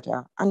get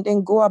better. And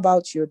then go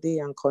about your day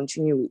and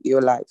continue with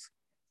your life.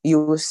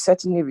 You will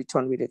certainly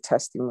return with a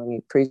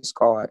testimony. Praise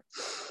God.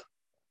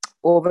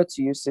 Over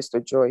to you, Sister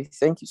Joy.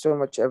 Thank you so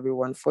much,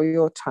 everyone, for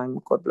your time.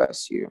 God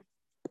bless you.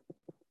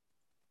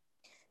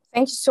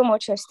 Thank you so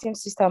much, esteemed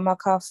Sister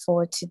Amaka,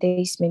 for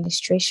today's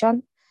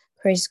ministration.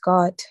 Praise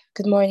God.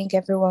 Good morning,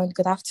 everyone.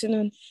 Good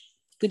afternoon.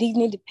 Good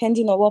evening,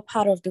 depending on what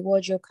part of the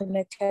world you're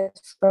connected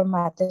from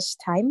at this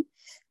time.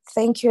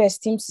 Thank you,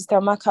 esteemed Sister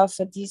Amaka,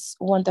 for this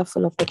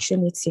wonderful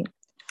opportunity.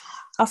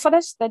 Our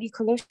further study,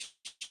 Colossians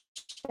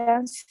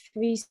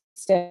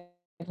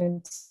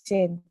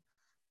 3:17.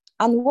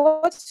 And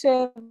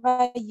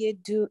whatsoever ye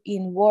do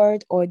in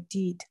word or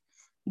deed,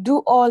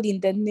 do all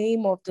in the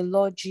name of the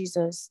Lord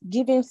Jesus,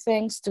 giving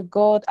thanks to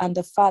God and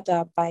the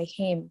Father by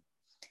him.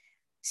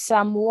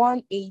 Psalm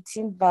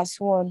 118, verse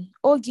 1.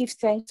 Oh, give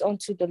thanks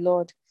unto the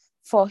Lord,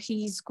 for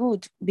he is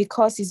good,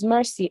 because his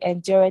mercy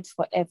endureth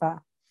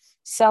forever.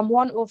 Psalm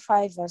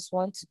 105, verse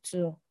 1 to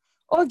 2.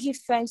 Oh, give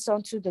thanks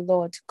unto the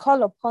Lord,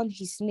 call upon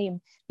his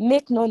name,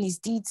 make known his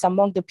deeds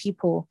among the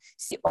people,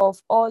 see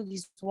of all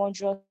his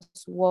wondrous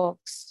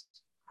works.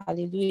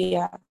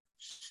 Hallelujah.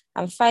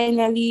 And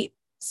finally,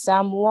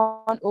 Psalm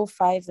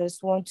 105,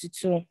 verse 1 to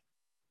 2.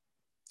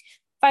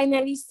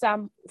 Finally,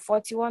 Psalm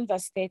 41,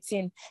 verse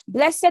 13.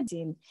 Blessed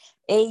him.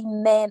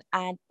 Amen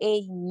and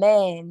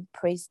amen.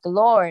 Praise the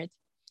Lord.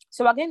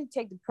 So we're going to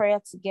take the prayer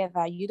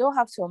together. You don't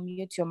have to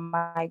unmute your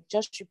mic.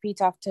 Just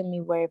repeat after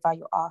me wherever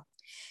you are.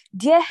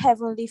 Dear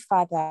Heavenly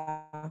Father,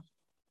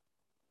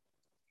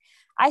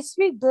 I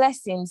speak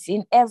blessings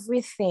in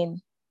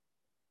everything.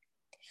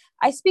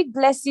 I speak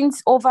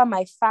blessings over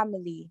my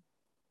family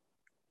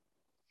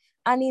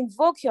and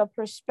invoke your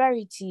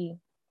prosperity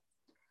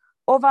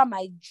over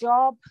my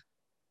job,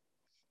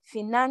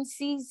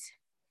 finances,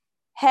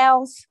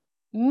 health,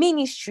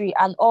 ministry,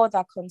 and all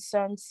that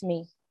concerns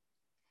me.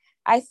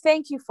 I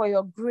thank you for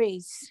your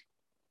grace,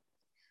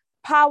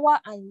 power,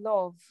 and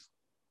love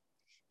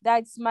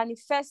that's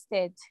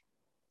manifested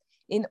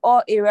in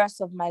all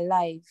areas of my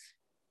life.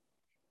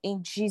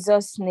 In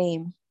Jesus'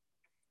 name,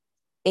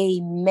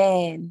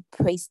 amen.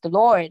 Praise the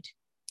Lord.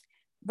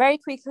 Very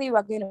quickly,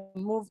 we're going to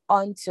move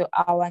on to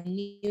our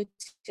New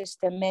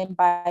Testament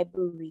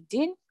Bible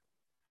reading.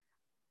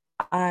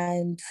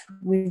 And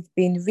we've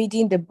been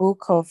reading the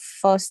book of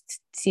 1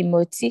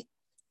 Timothy.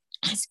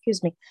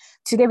 Excuse me.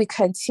 Today we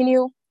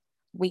continue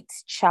with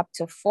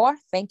chapter 4.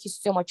 Thank you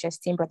so much,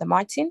 esteemed Brother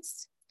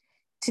Martins.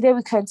 Today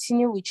we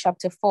continue with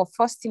chapter 4,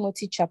 1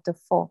 Timothy chapter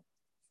 4.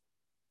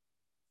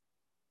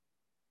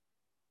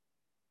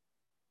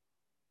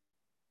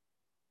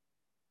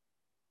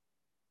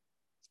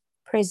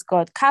 Praise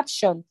God.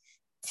 Caption,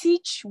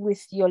 teach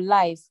with your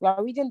life. We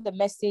are reading the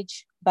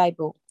Message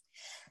Bible.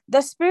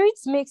 The Spirit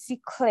makes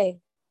it clear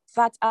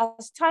that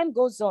as time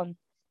goes on,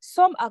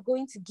 some are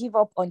going to give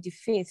up on the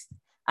faith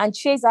and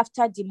chase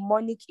after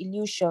demonic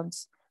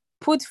illusions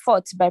put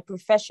forth by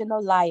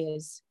professional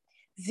liars.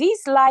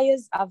 These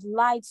liars have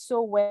lied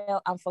so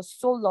well and for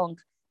so long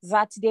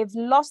that they've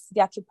lost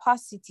their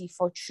capacity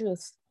for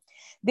truth.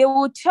 They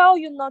will tell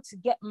you not to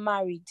get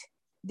married.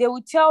 They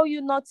will tell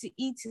you not to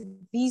eat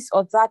this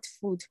or that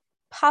food,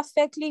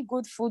 perfectly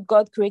good food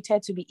God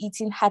created to be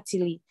eaten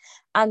heartily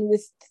and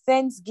with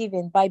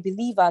thanksgiving by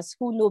believers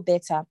who know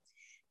better.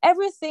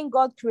 Everything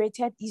God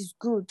created is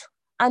good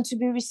and to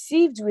be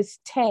received with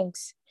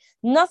thanks.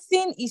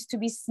 Nothing is to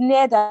be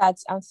sneered at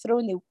and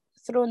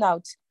thrown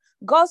out.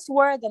 God's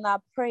word and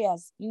our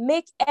prayers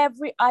make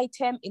every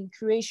item in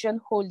creation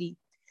holy.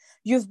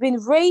 You've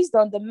been raised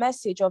on the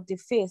message of the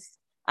faith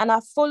and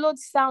have followed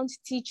sound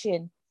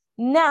teaching.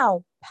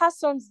 Now,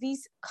 pass on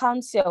this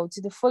counsel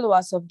to the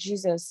followers of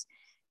Jesus.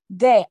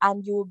 There,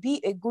 and you will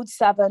be a good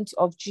servant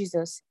of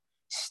Jesus.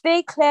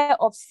 Stay clear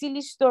of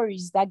silly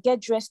stories that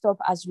get dressed up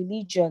as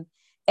religion.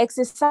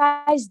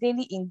 Exercise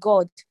daily in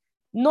God.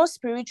 No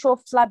spiritual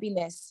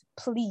flabbiness,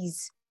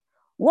 please.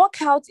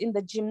 Work out in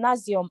the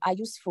gymnasium are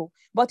useful,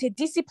 but a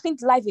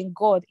disciplined life in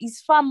God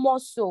is far more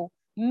so,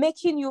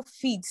 making you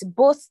fit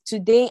both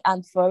today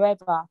and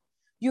forever.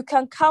 You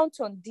can count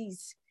on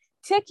this.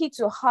 Take it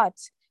to heart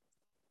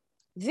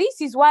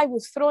This is why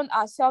we've thrown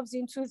ourselves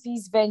into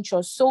these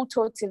ventures so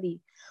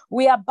totally.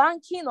 We are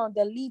banking on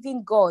the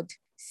living God,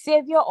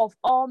 Savior of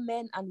all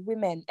men and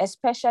women,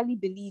 especially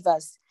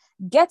believers.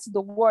 Get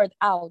the word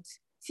out.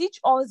 Teach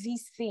all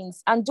these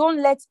things and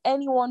don't let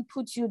anyone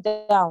put you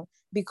down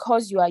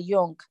because you are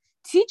young.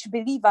 Teach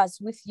believers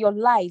with your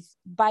life,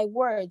 by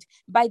word,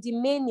 by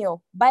demeanor,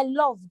 by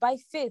love, by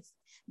faith,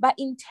 by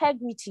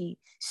integrity.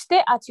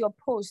 Stay at your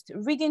post,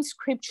 reading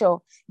scripture,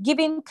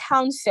 giving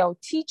counsel,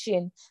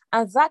 teaching,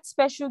 and that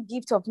special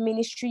gift of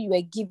ministry you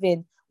were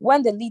given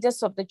when the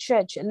leaders of the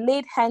church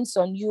laid hands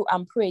on you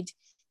and prayed.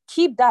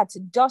 Keep that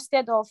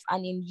dusted off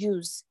and in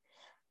use.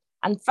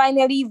 And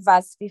finally,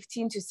 verse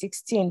 15 to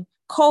 16.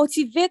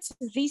 Cultivate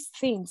these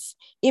things,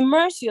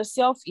 immerse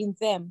yourself in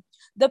them.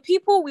 The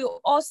people will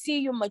all see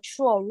you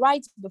mature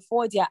right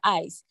before their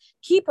eyes.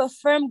 Keep a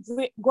firm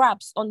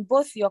grasp on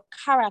both your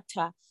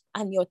character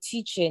and your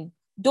teaching.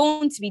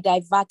 Don't be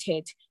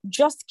diverted.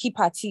 Just keep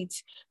at it.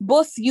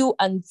 Both you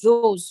and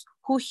those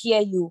who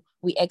hear you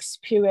will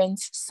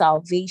experience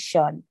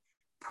salvation.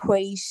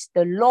 Praise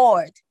the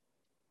Lord.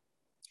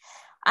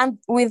 And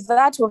with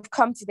that, we've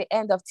come to the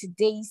end of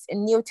today's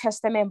New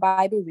Testament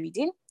Bible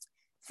reading.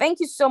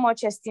 Thank you so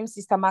much, esteemed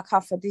Sister Maka,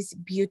 for this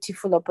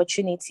beautiful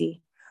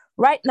opportunity.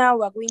 Right now,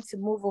 we're going to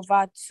move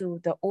over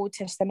to the Old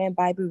Testament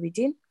Bible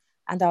reading,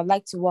 and I'd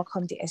like to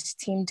welcome the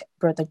esteemed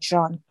Brother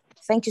John.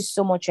 Thank you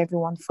so much,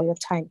 everyone, for your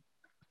time.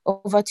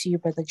 Over to you,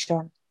 Brother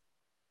John.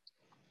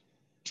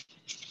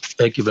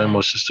 Thank you very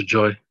much, Sister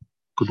Joy.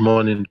 Good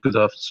morning, good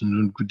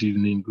afternoon, good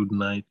evening, good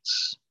night.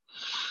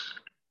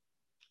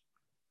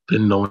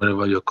 Depending on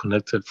wherever you're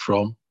connected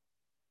from.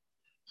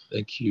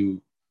 Thank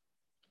you,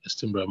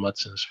 esteemed Brother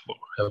Martins, for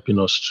helping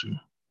us to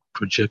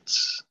project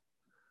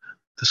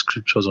the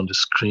scriptures on the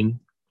screen.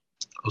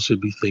 Also, a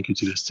big thank you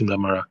to the esteemed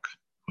Amarak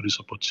for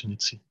this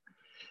opportunity.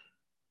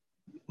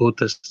 Old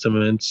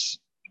Testament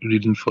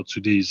reading for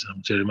today is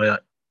Jeremiah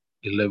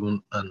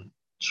 11 and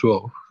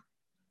 12.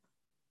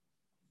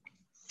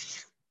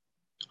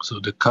 So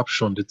the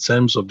caption, the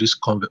terms of this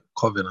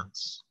covenant,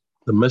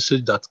 the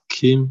message that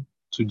came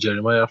to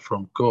Jeremiah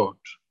from God,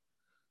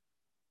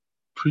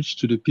 preach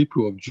to the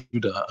people of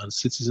Judah and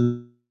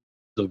citizens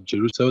of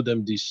Jerusalem. Tell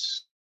them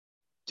this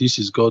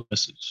is God's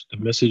message, the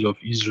message of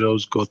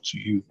Israel's God to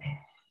you.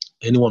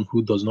 Anyone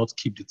who does not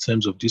keep the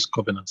terms of this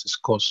covenant is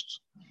cursed.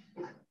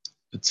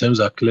 The terms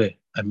are clear.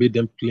 I made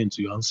them plain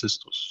to your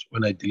ancestors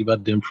when I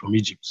delivered them from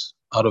Egypt,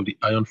 out of the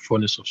iron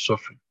furnace of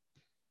suffering.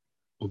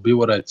 Obey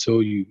what I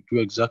tell you. Do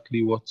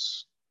exactly what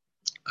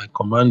I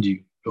command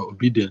you. Your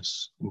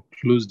obedience will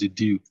close the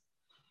deal.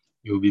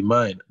 You will be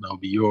mine and I'll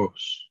be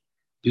yours.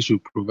 This will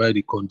provide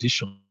the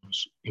conditions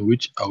in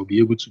which I will be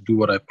able to do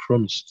what I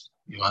promised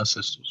your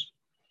ancestors,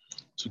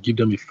 to give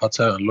them a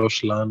fertile and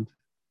lush land.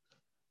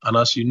 And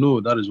as you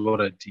know, that is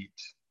what I did.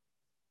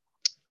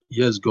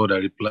 Yes, God, I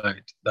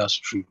replied, that's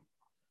true.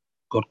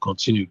 God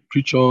continued,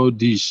 preach all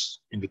this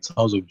in the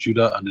towns of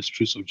Judah and the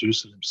streets of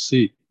Jerusalem.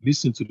 Say,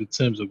 listen to the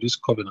terms of this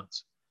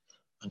covenant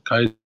and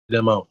carry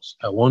them out.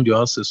 I warned your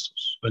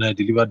ancestors when I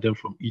delivered them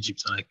from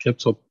Egypt, and I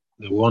kept up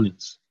the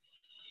warnings.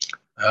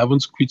 I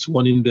haven't quit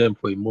warning them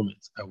for a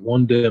moment. I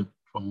warned them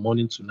from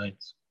morning to night.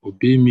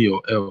 Obey me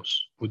or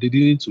else. But they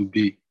didn't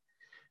obey.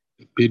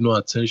 They paid no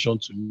attention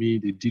to me.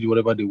 They did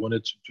whatever they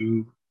wanted to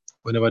do,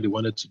 whenever they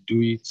wanted to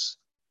do it,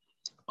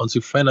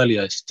 until finally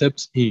I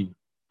stepped in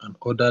and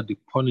ordered the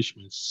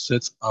punishments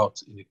set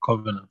out in the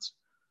covenant,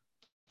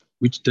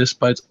 which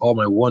despite all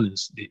my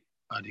warnings, they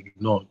had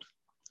ignored.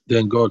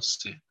 Then God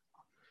said,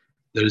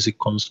 there is a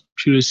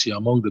conspiracy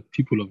among the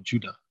people of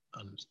Judah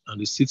and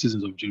the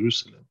citizens of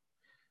Jerusalem.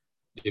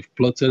 They've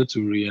plotted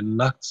to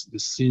reenact the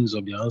sins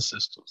of their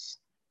ancestors,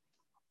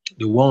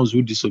 the ones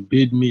who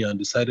disobeyed me and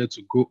decided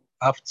to go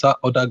after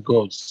other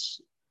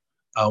gods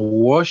and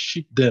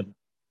worship them.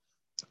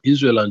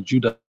 Israel and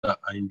Judah are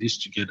in this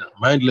together,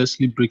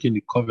 mindlessly breaking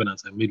the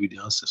covenant I made with the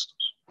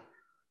ancestors.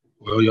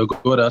 Well, your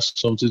God has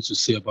something to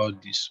say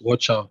about this.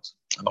 Watch out.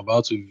 I'm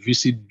about to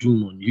visit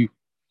doom on you,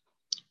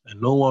 and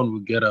no one will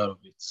get out of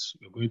it.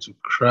 You're going to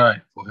cry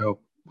for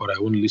help, but I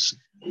won't listen.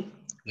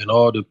 Then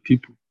all the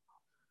people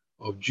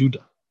of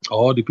Judah,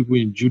 all the people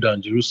in Judah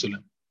and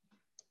Jerusalem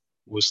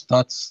will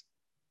start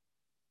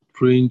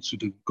praying to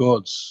the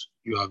gods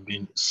you have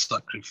been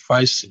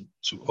sacrificing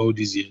to all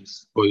these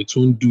years, but it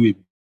won't do a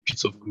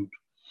bit of good.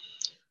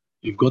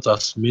 You've got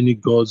as many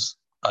gods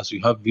as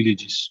you have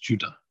villages,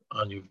 Judah,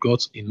 and you've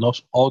got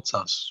enough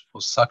altars for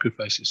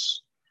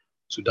sacrifices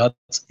to that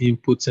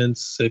impotent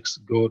sex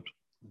god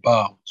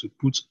Baal to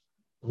put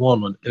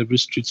one on every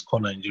street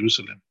corner in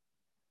Jerusalem.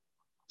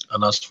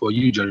 And as for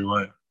you,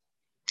 Jeremiah,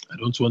 I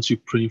don't want you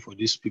praying for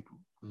these people.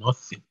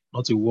 Nothing,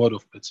 not a word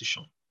of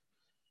petition.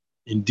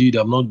 Indeed,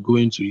 I'm not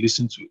going to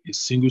listen to a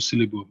single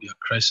syllable of their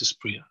crisis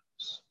prayers.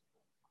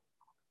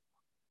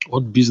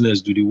 What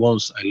business do the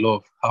ones I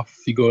love have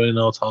figuring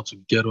out how to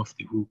get off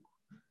the hook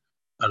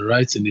and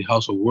right in the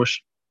house of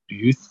worship? Do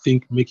you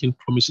think making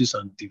promises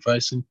and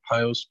devising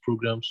pious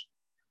programs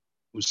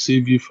will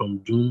save you from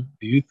doom?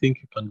 Do you think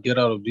you can get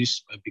out of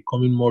this by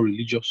becoming more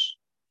religious?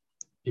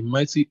 A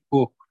mighty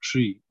oak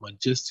tree,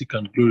 majestic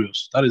and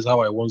glorious. That is how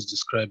I once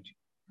described you.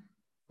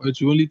 But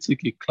it will only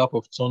take a clap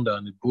of thunder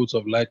and a bolt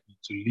of lightning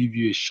to leave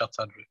you a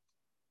shattered wreck.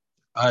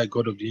 I,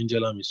 God of the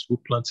angel armies, who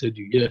planted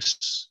you,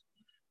 yes,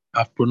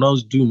 I've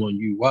pronounced doom on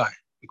you. Why?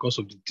 Because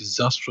of the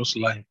disastrous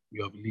life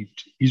you have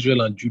lived,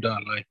 Israel and Judah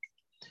alike,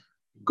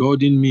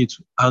 goading me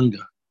to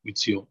anger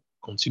with your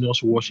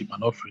continuous worship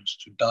and offerings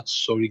to that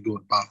sorry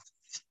God Baal.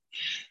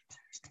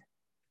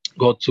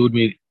 God told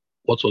me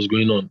what was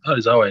going on. That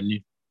is how I knew.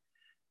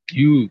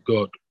 You,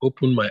 God,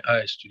 opened my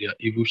eyes to their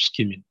evil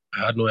scheming.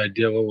 I had no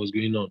idea what was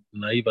going on.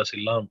 Naive as a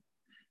lamb,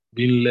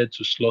 being led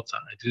to slaughter.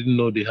 I didn't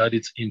know they had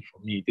it in for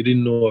me.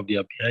 Didn't know of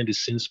their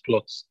behind-the-scenes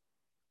plots.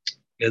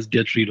 Let's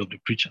get rid of the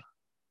preacher.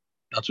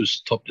 That will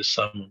stop the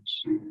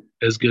sermons.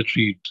 Let's get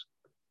rid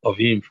of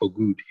him for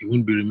good. He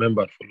won't be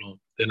remembered for long.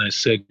 Then I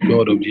said,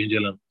 God of the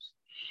angel armies,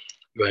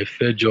 you are a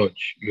fair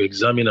judge. You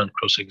examine and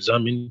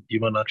cross-examine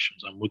human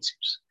actions and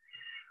motives.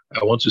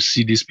 I want to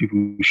see these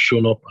people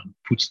shown up and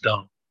put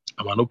down.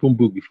 I'm an open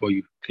book before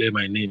you. Clear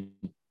my name.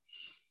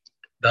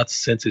 That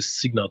sent a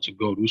signal to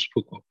God who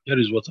spoke up. Here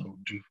is what I will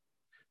do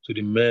to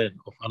the men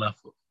of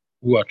Anathoth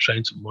who are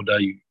trying to murder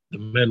you. The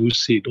men who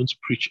say, don't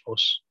preach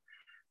us.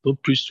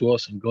 Don't preach to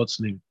us in God's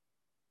name,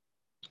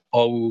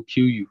 or we will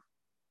kill you.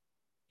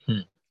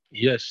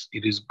 Yes,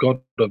 it is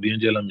God of the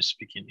angel army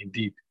speaking.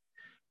 Indeed,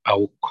 I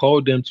will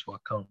call them to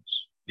account.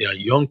 Their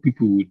young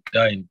people will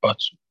die in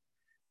battle.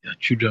 Their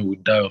children will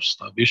die of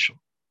starvation.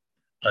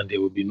 And there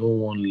will be no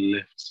one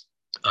left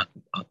at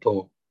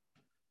all.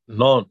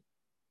 None.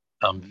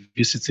 I'm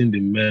visiting the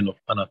men of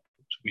Anathoth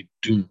with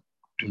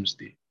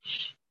doomsday.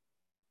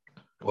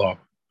 Wow.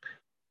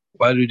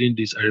 While reading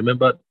this, I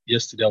remember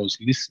yesterday I was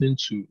listening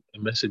to a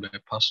message by a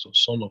pastor,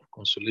 Son of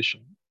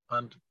Consolation.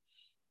 And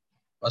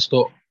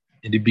Pastor,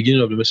 in the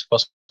beginning of the message,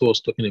 Pastor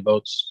was talking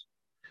about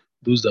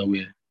those that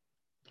were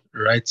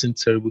writing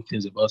terrible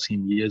things about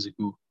him years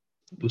ago.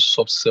 Those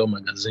soft sell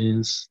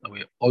magazines that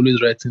were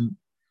always writing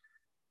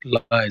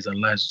lies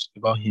and lies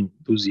about him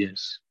those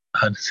years.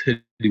 And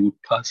said he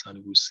would pass and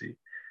he would say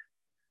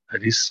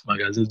that these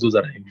magazines, those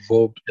that are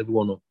involved, every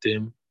one of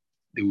them,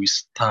 they will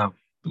starve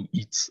to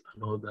eat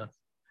and all that.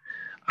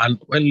 And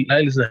when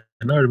I listened,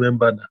 I now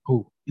remember that,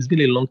 oh, it's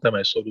been a long time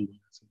I saw those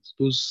magazines.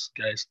 Those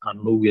guys are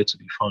nowhere to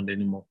be found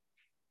anymore.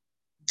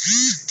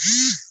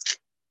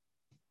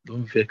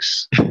 Don't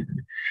vex.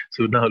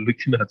 So now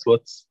looking at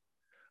what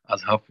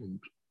has happened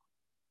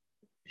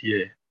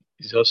here,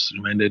 it just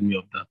reminded me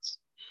of that.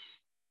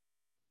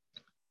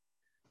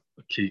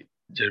 Okay,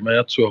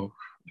 Jeremiah 12,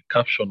 the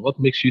caption, what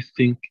makes you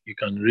think you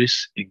can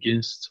race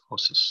against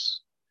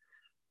horses?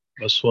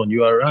 Verse 1,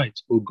 you are right,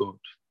 O God,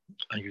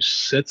 and you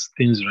set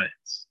things right.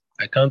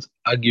 I can't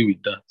argue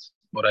with that,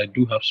 but I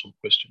do have some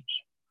questions.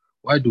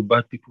 Why do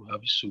bad people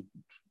have it so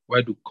good?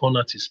 Why do con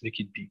artists make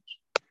it big?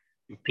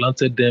 You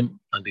planted them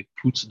and they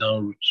put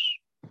down roots.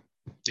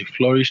 They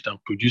flourished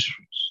and produced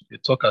fruits. They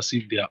talk as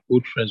if they are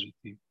old friends with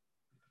you,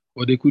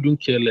 but they couldn't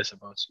care less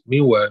about you.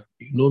 Meanwhile,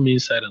 you know me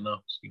inside and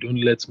out. You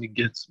don't let me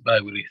get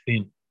by with a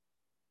thing.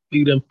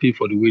 Make them pay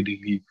for the way they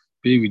live,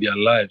 pay with their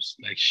lives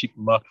like sheep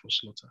marked for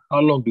slaughter.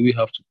 How long do we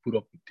have to put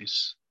up with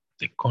this?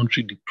 The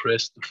country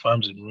depressed, the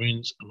farms in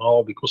ruins, and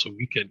all because of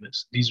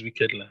wickedness, these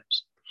wicked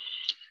lives.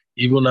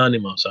 Even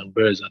animals and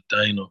birds are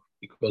dying off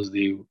because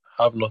they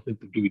have nothing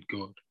to do with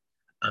God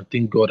and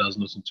think God has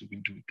nothing to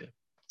do with them.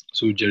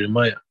 So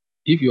Jeremiah,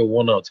 if you're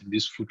worn out in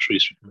this foot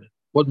race with men,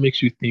 what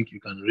makes you think you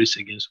can race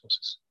against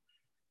horses?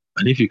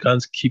 And if you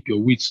can't keep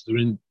your wits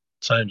during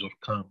times of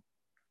calm,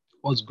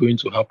 what's going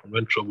to happen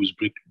when troubles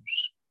break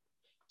loose?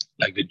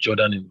 Like the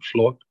Jordan in the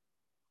flood,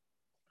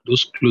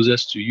 those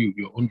closest to you,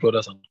 your own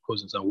brothers and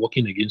cousins, are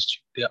working against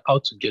you. They are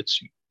out to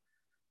get you.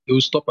 They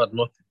will stop at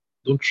nothing.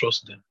 Don't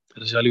trust them,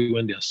 especially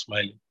when they are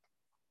smiling.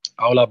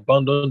 I will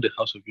abandon the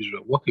house of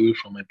Israel, walk away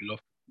from my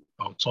beloved.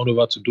 I'll turn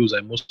over to those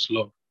I most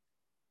love.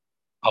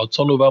 I'll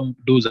turn over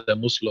those I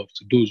most love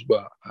to those who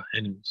are our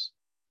enemies.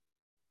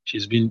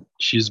 She's been,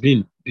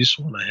 this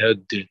one I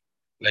heard there,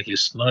 like a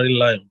snarling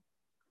lion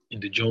in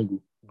the jungle,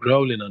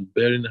 growling and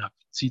baring her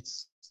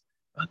teeth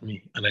at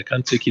me, and I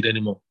can't take it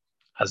anymore.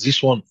 Has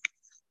this one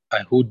I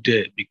hold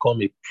there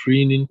become a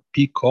preening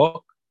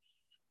peacock?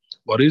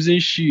 But isn't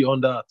she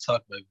under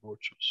attack by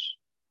vultures?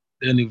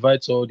 Then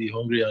invite all the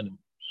hungry animals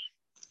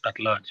at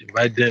large,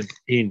 invite them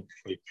in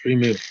for a free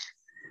meal.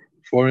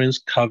 Foreign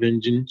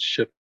scavenging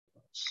shepherds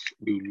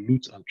will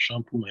loot and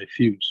trample my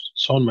fields,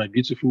 turn my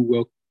beautiful,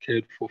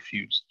 well-cared for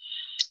fields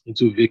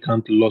into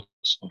vacant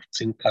lots of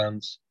tin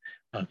cans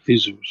and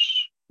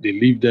thistles. They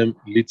leave them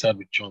littered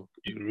with junk,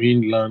 a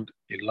ruined land,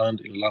 a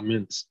land in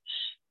laments.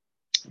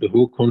 The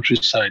whole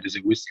countryside is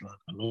a wasteland,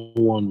 and no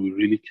one will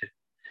really care.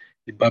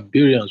 The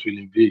barbarians will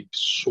invade,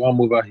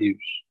 swarm over hills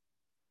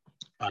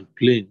and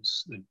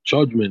plains. The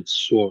judgment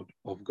sword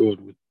of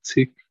God will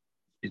take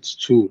its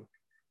toll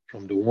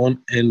from the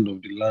one end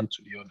of the land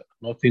to the other.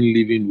 Nothing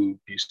living will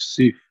be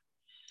safe.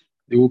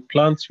 They will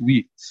plant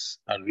weeds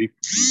and reap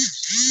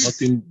weeds.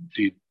 Nothing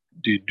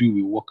they do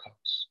will work out.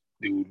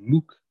 They will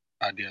look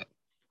at their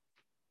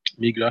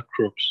meager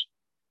crops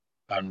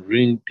and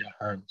wring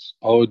their hands.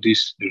 All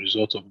this the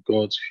result of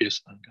God's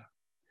fierce anger.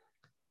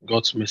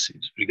 God's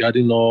message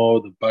regarding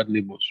all the bad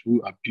neighbors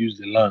who abuse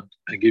the land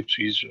I gave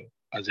to Israel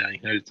as their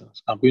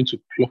inheritance. I'm going to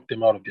pluck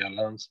them out of their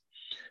lands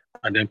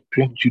and then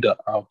pluck Judah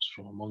out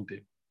from among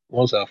them.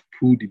 Once I've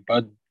pulled the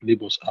bad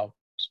neighbors out,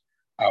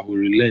 I will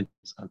relent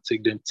and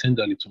take them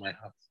tenderly to my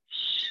heart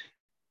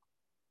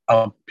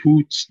and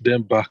put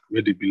them back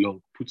where they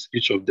belong, put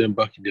each of them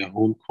back in their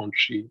home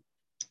country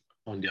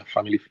on their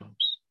family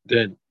farms.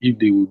 Then, if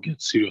they will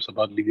get serious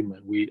about leaving my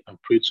way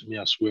and pray to me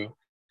as well,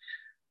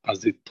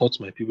 as they taught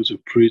my people to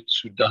pray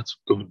to that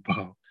God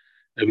Baal,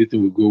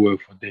 everything will go well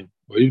for them.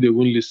 But if they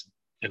won't listen,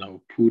 then I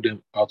will pull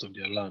them out of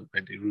their land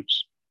by the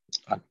roots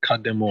and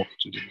cut them off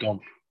to the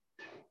dump.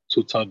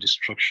 Total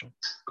destruction,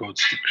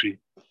 God's decree.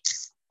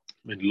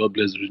 May the Lord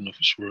bless the reading of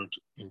His word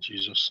in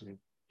Jesus' name.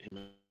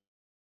 Amen.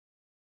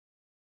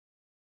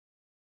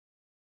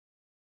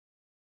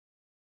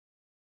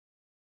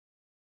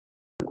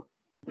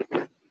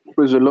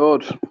 Praise the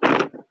Lord.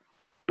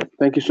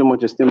 Thank you so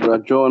much, esteemed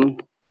Brother John.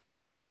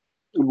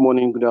 Good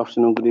morning, good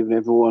afternoon, good evening,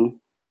 everyone.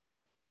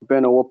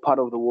 Depending on what part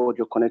of the world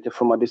you're connected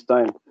from at this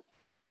time,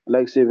 I'd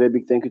like to say a very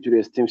big thank you to the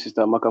esteemed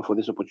Sister Amaka for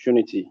this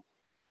opportunity.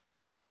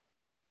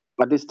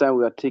 At this time,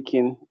 we are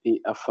taking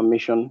the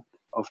affirmation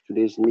of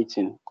today's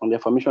meeting. And the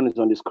affirmation is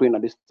on the screen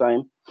at this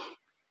time.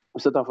 We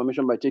start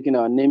affirmation by taking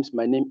our names.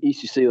 My name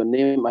is, you say your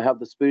name. I have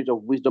the spirit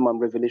of wisdom and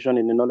revelation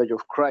in the knowledge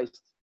of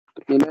Christ.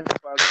 In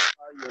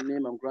your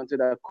name, I'm granted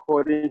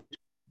according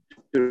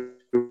to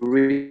the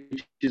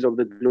riches of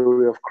the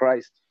glory of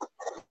Christ.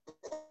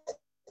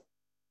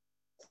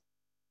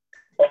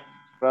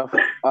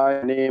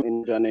 I name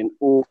in John and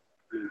O.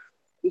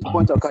 This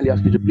point, I'll kindly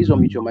ask you to please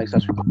unmute your mics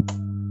as we go.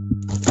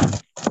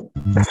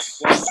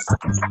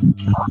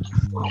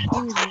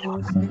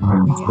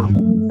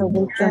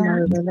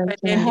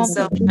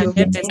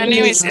 My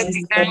name is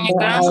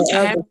Etiganika.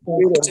 I have the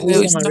spirit of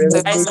wisdom and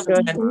revelation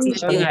in the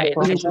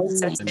knowledge of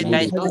Christ. I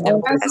know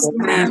them as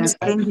my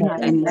understanding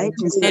and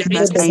enlightenment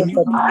that I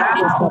know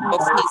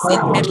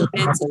of His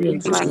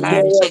intelligence in my and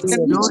life. glorious His way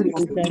of glory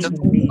distribution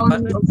in me. I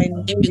know the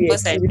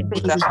because I activity know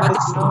of that His what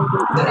is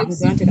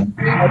purpose. granted I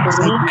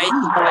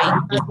believe by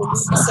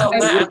so the I'm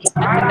will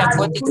granted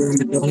according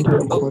to the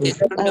will of the I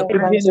throne of am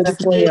being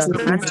declare granted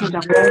granted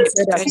according to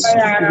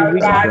the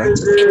riches of His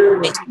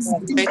glory.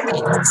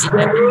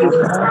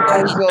 With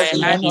mankind in wealth my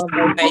in my heart heart by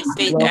by faith,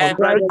 faith. I am I am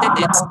grounded granted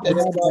in a love and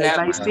not by love.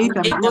 by faith.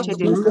 I'm able granted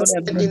to a know love God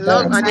and In understand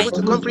love His and able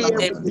to purpose,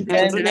 comprehend with the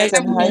depth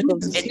and height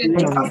of His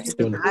wisdom,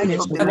 the height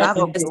of the love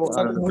of God.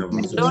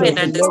 knowledge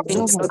of the love of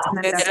Love of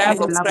Christ, and understand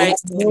the love of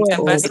know and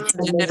God.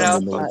 understand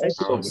our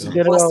essence,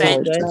 general of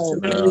right?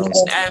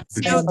 I am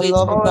filled My with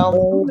love all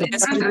abounds the in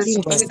necessary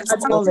knowledge and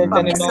so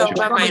imagine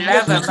far my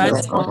love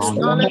amounts to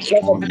knowledge,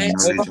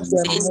 everything and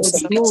knowledge of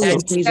glory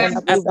of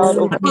Christ, His without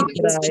offense, that are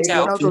which able are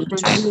without to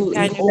offense,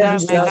 own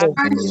without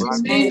offense.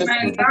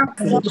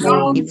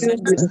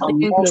 Filled with the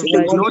spirit of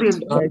the glory righteousness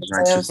of by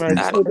Jesus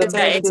Christ. the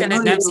knowledge of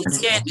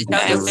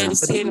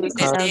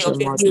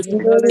With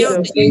knowledge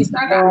of faith,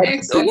 power,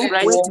 belief,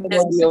 walk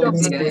worthy of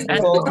the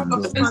call,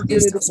 filled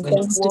with the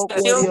walk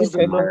worthy of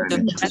the Lord,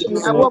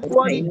 I walk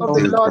worthy of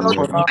the Lord of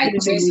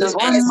filling me with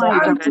all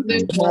my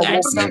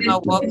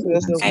more walk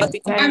years of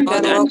patience and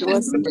long no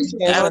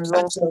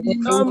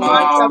suffering, more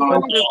and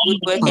diabolic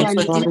my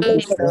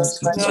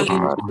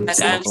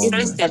that I'm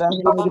stressed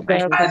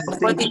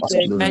I'm able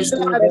to declare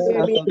from the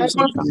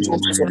same sex,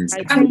 children,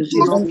 as from the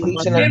fruit of the Spirit.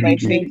 Education as my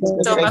faith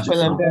is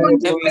effectual and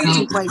beareth for it.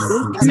 Of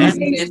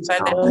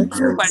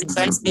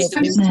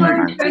increasingly of the just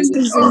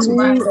inhabitants of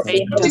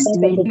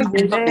name the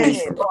earth.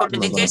 Amen.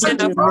 Communication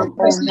of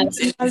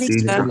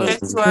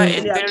Effectual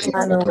and very I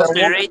walk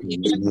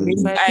in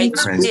I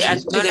truly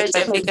acknowledge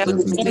every good thing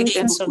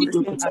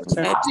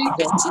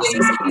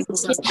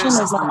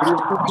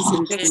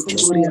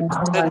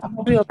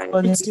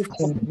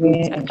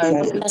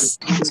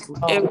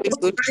every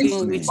good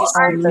thing which is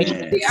out in and me.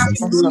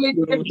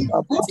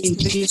 in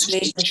Jesus'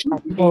 name.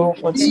 for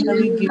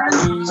continually give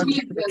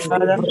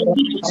Father by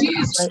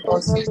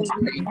us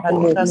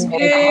and let us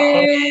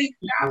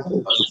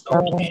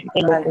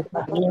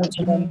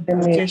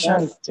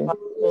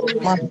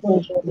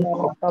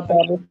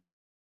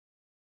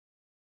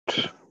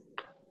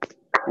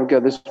Okay,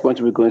 at this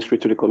point, we're going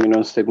straight to the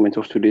communion segment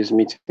of today's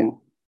meeting.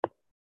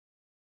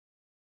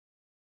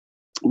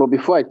 But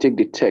before I take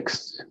the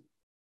text,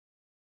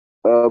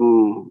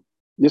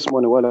 this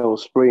morning while I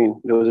was praying,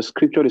 there was a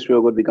scripture the Spirit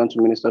of God began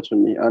to minister to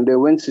me. And then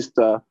when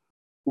the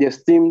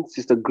esteemed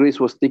Sister Grace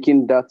was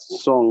taking that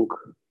song,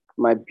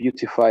 My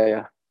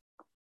Beautifier,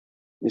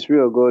 the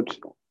Spirit of God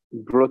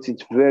brought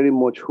it very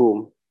much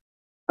home.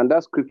 And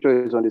that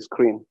scripture is on the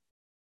screen.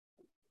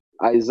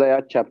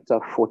 Isaiah chapter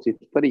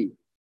 43,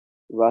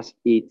 verse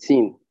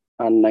 18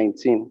 and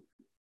 19.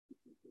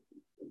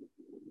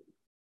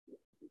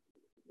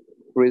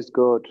 Praise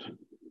God.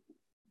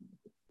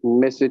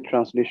 Message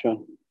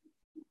translation.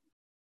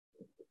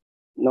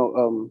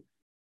 No,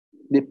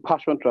 the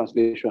Passion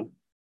translation.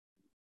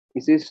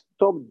 It says,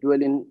 stop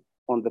dwelling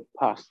on the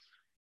past.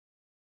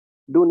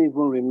 Don't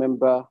even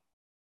remember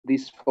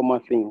these former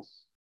things.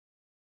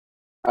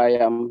 I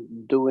am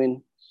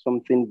doing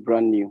something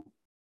brand new,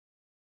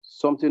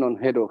 something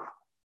unheard of.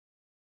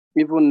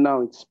 Even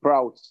now it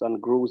sprouts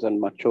and grows and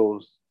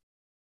matures.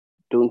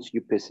 Don't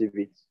you perceive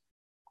it?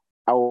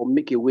 I will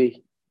make a way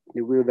in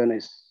the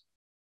wilderness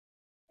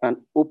and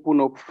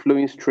open up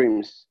flowing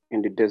streams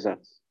in the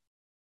desert.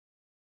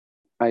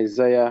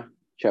 Isaiah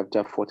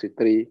chapter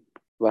 43,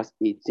 verse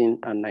 18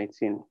 and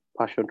 19,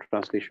 Passion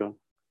Translation.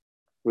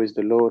 Praise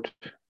the Lord.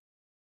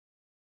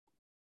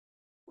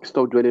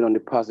 Stop dwelling on the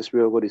past. The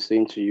Spirit of God is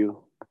saying to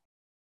you.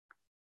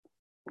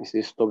 He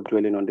says, stop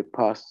dwelling on the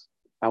past.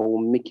 I will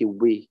make a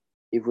way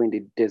even in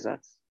the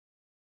desert.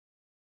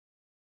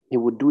 He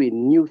will do a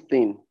new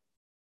thing,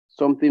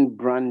 something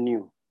brand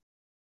new.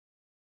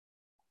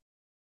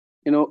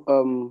 You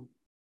know,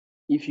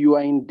 if you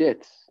are in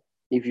debt,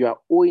 if you are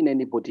owing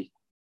anybody,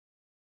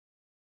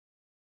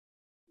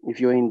 if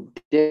you're in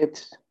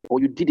debt or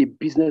you did a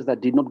business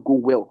that did not go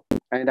well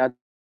and that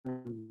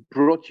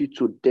brought you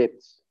to debt,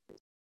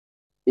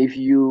 if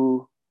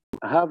you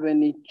have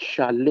any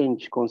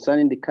challenge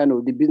concerning the kind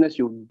of the business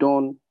you've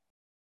done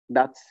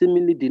that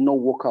seemingly did not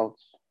work out,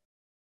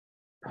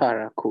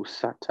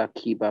 Parakosata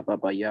kiba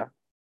babaya.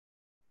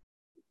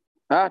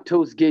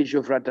 Atos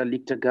gejo vrada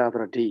likta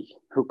gavradi,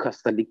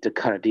 hukasta likta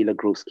karadila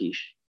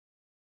groskish.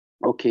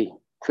 Okay,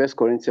 1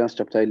 Corinthians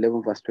chapter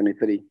 11, verse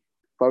 23.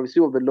 For I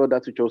received of the Lord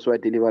that which also I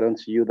delivered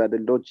unto you, that the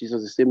Lord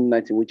Jesus, the same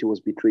night in which he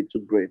was betrayed,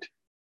 took bread.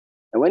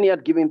 And when he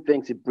had given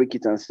thanks, he broke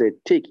it and said,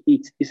 take,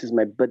 eat, this is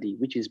my body,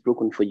 which is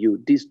broken for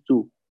you. This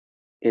too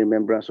in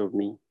remembrance of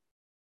me.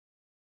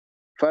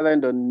 Father,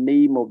 in the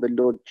name of the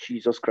Lord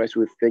Jesus Christ,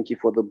 we thank you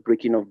for the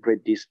breaking of bread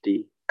this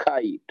day.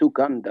 Kai,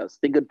 Tukandas,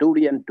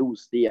 Tegadori and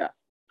Dustia.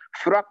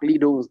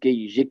 Fraklidos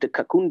gay, Jekta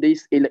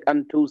Kakundes, ele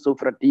Antos of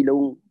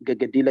Radilo,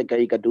 Gagadila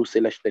Gaigadus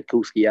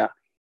Elashtakuskia.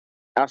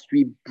 As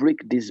we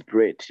break this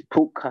bread,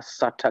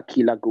 Pokasata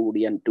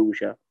Kilagori and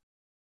Dusha,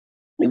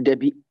 if there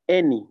be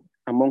any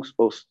amongst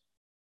us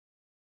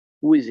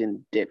who is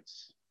in debt,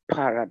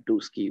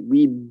 Paraduski,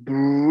 we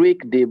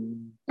break the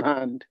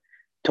band,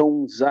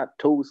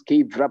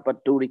 Tonzatoski,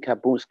 Vrapatorika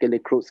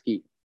Bonskele.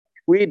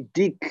 We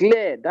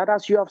declare that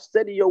as you have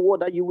said in your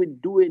word, that you will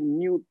do a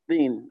new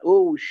thing.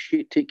 Oh,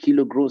 shit,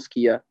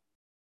 Kilogroskia.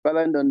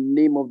 Father, in the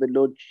name of the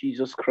Lord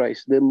Jesus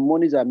Christ, the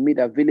monies are made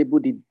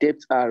available, the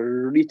debts are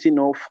written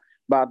off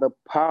by the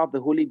power of the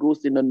Holy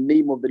Ghost in the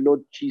name of the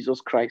Lord Jesus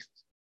Christ.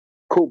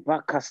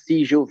 Koba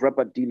Castillo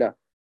Vrapadila.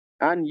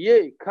 And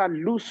ye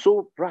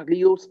Caluso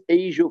Praglios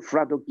Ajo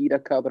Fradogida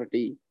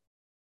Cabrade.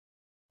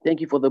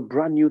 Thank you for the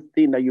brand new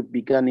thing that you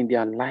began in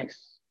their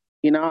lives.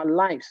 In our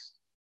lives,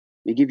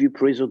 we give you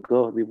praise, oh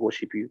God. We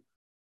worship you.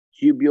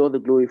 To you be all the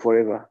glory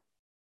forever.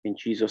 In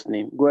Jesus'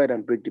 name. Go ahead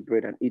and break the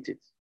bread and eat it.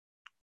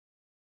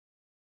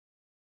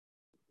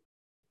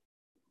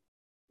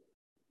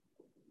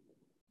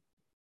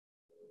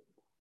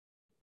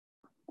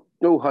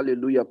 Oh,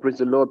 hallelujah. Praise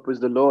the Lord. Praise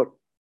the Lord.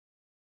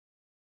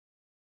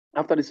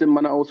 After the same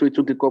manner, also he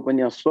took the cup and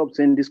he absorbed,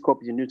 saying, this cup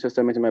is the New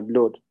Testament in my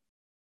blood.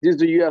 This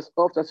do you as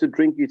oft as you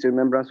drink it in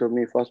remembrance of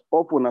me. For as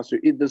often as you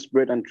eat this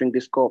bread and drink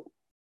this cup,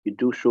 you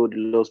do show the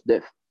Lord's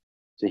death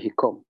till he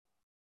come.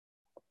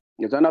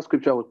 There's another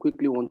scripture I would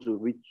quickly want to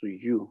read to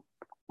you.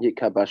 1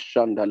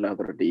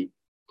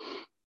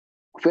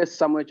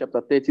 Samuel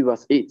chapter 30,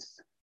 verse 8.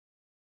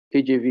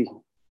 KJV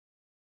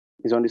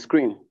is on the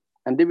screen.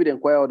 And David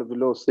inquired of the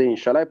Lord, saying,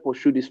 shall I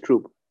pursue this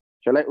troop?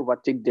 Shall I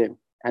overtake them?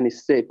 And he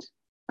said,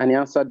 and he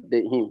answered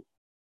him,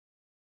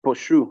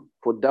 pursue,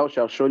 for thou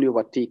shalt surely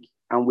overtake,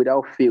 and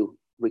without fail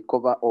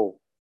recover all.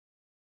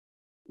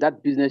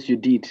 That business you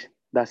did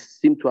that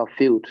seemed to have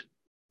failed,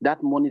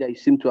 that money that you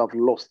seem to have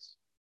lost,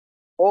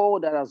 all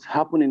that has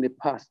happened in the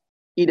past,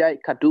 either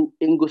Kadu,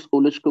 Engos,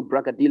 Oloshko,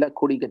 Bragadila,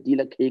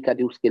 Korigadila,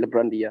 Kekadu,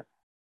 Skelebrandia,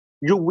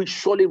 you will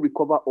surely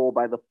recover all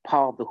by the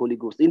power of the Holy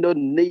Ghost. In the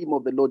name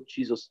of the Lord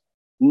Jesus,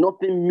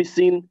 nothing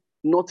missing,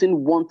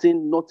 nothing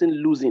wanting, nothing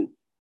losing.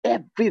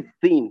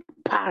 Everything.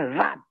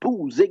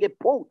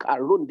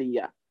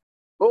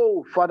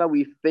 Oh, Father,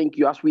 we thank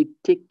you as we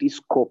take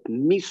this cup.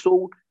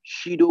 Miso,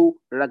 Shido,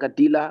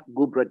 Ragadila,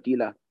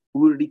 Gobradila.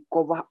 We will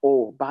recover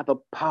all by the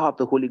power of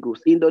the Holy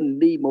Ghost. In the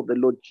name of the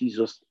Lord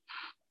Jesus.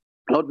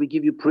 Lord, we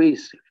give you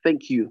praise.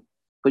 Thank you.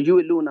 For you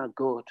alone are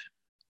God.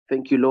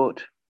 Thank you, Lord.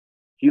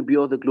 You be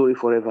all the glory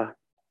forever.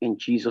 In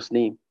Jesus'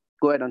 name.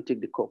 Go ahead and take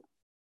the cup.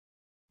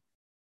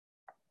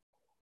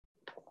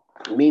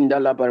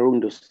 Mindala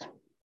Barundos.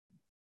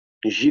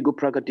 Jigo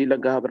Pragadila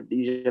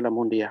Gabradija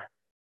Mondia.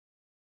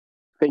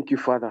 Thank you,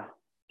 Father.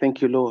 Thank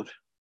you, Lord.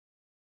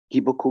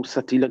 Giboko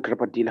Satila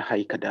Grabadila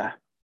Haikada.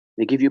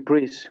 We give you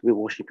praise. We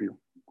worship you.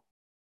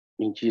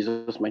 In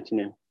Jesus' mighty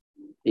name.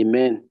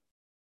 Amen.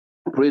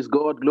 Praise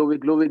God. Glory,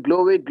 glory,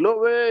 glory,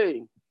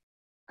 glory.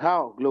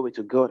 How? Glory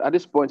to God. At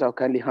this point, I'll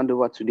kindly hand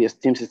over to the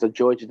esteemed Sister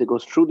Joy to go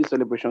through the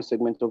celebration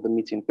segment of the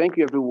meeting. Thank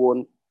you,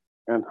 everyone,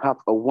 and have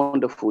a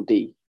wonderful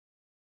day.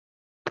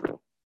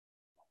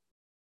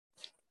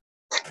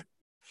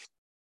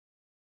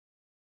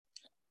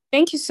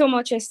 Thank you so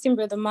much, esteemed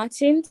Brother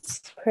Martin.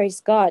 Praise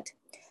God.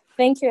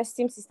 Thank you,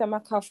 esteemed Sister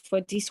Maka,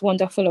 for this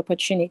wonderful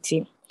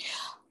opportunity.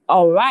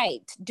 All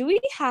right. Do we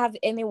have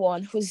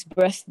anyone whose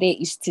birthday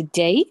is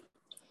today,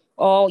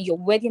 or your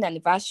wedding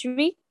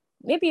anniversary,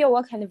 maybe your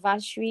work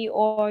anniversary,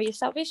 or your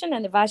salvation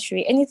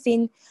anniversary,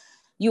 anything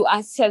you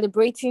are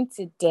celebrating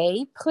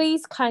today?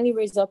 Please kindly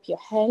raise up your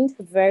hand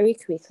very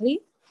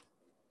quickly.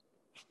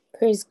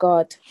 Praise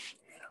God.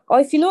 Or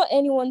if you know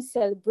anyone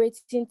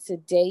celebrating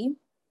today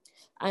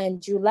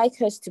and you'd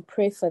like us to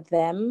pray for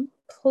them,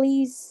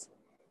 please.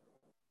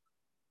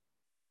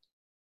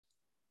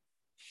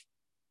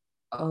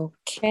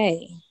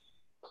 Okay.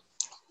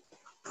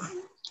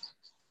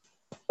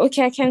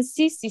 Okay, I can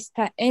see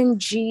Sister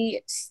NG,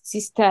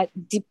 Sister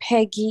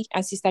Dipeggy,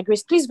 and Sister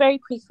Grace. Please, very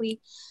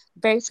quickly,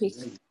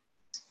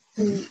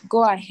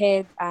 go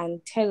ahead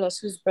and tell us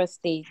whose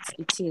birthday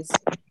it is.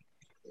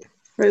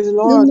 Praise the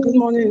Lord. Good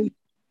morning.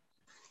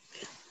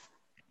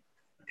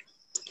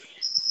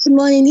 Good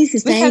morning, this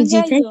is We can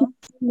hear you.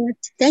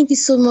 Thank you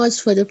so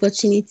much for the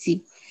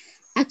opportunity.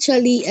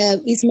 Actually,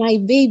 it's my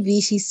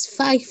baby. She's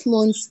 5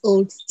 months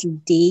old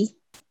today.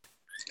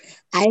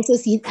 I also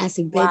see it as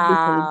a birthday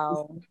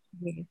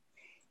celebration.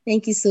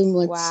 Thank you so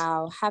much.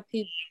 Wow.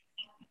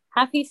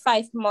 Happy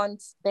 5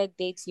 months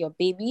birthday to your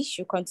baby.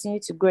 She'll continue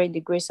to grow in the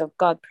grace of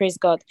God. Praise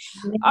God.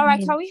 All right,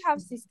 can we have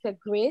Sister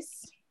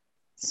Grace?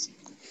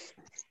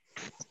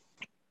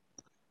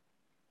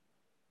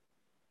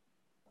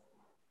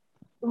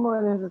 Good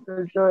morning,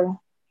 Sister Joy.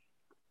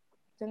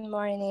 Good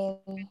morning.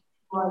 Good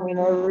morning,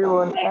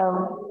 everyone.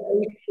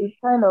 It's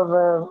kind of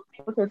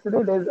okay.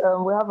 Today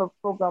we have a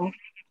program,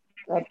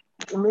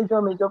 a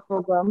major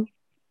program,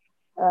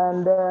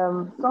 and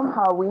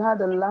somehow we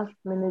had a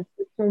last-minute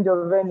change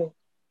of venue.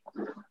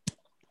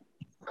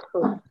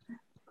 So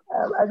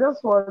I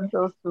just want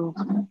us to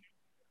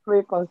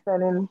pray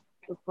concerning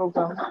the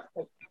program.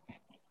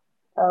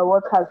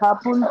 What has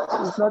happened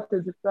is not a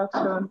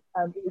distraction,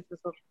 and it's a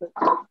success.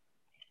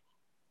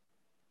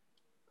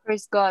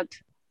 Praise God.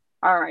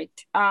 All right.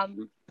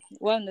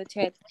 Well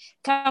noted.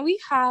 Can we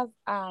have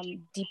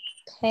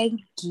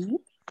Dipeggy?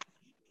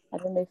 I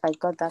don't know if I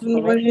got that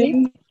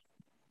correctly.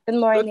 Good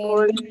morning. Good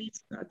morning,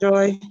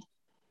 Joy.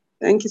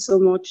 Thank you so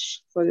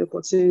much for the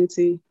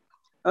opportunity.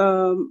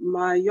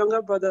 My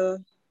younger brother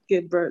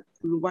gave birth,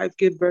 my wife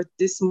gave birth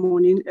this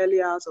morning,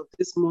 early hours of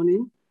this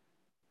morning.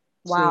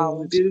 Wow.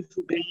 So, a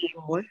beautiful baby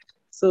boy.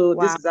 So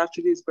this is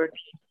actually his birthday.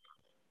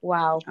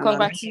 Wow.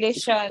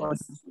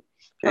 Congratulations.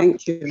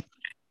 Thank you.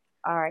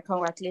 All right,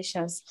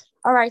 congratulations.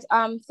 All right,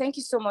 thank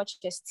you so much,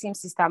 esteemed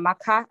Sister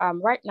Maka.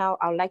 Right now,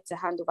 I would like to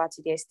hand over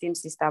to the esteemed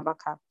Sister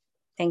Maka.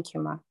 Thank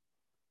you, ma.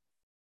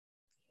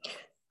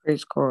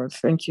 Praise God.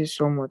 Thank you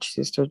so much,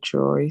 Sister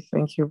Joy.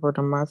 Thank you,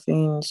 Brother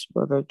Martins,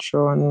 Brother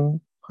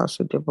John,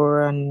 Pastor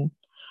Deborah, and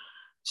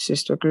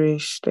Sister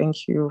Grace.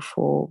 Thank you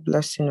for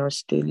blessing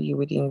us daily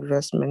with the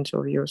investment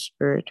of your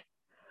spirit.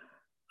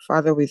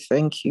 Father, we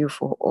thank you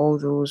for all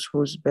those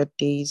whose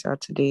birthdays are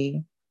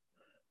today.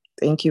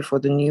 Thank you for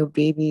the new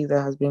baby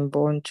that has been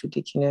born to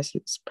Deaconess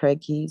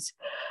Peggy's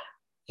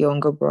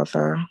younger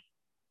brother.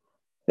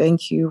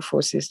 Thank you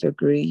for Sister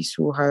Grace,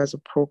 who has a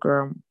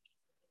program.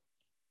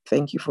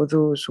 Thank you for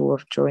those who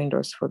have joined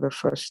us for the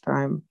first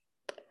time.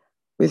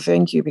 We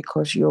thank you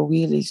because your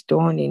will is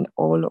done in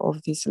all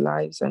of these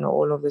lives and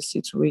all of the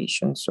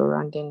situations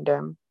surrounding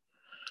them.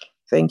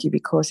 Thank you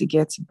because it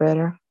gets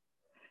better.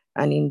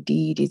 And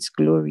indeed, it's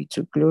glory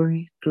to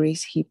glory,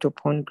 grace heaped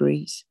upon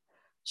grace,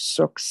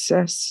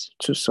 success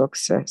to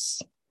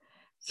success.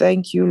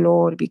 Thank you,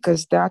 Lord,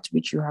 because that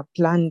which you have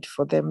planned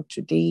for them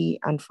today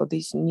and for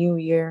this new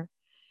year,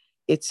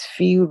 it's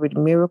filled with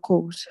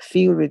miracles,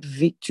 filled with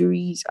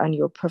victories, and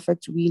your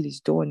perfect will is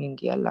done in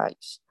their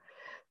lives.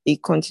 They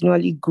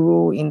continually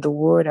grow in the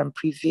word and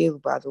prevail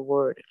by the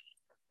word.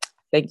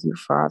 Thank you,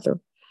 Father.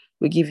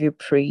 We give you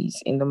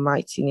praise in the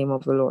mighty name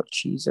of the Lord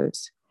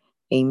Jesus.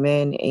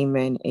 Amen,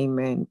 amen,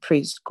 amen.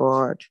 Praise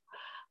God.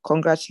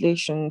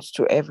 Congratulations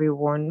to every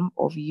one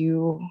of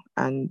you,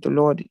 and the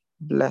Lord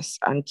bless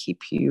and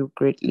keep you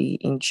greatly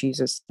in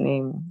Jesus'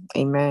 name.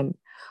 Amen.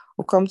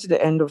 We'll come to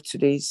the end of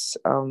today's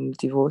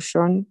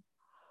devotion.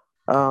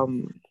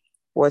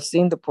 We're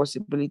seeing the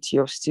possibility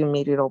of still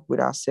meeting up with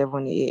our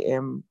 7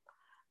 a.m.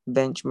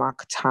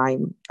 benchmark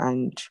time,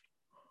 and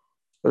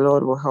the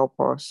Lord will help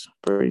us.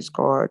 Praise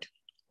God.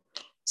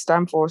 It's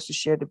time for us to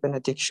share the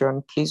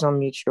benediction. Please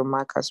unmute your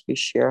mic as we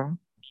share.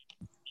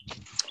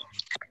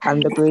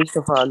 And the grace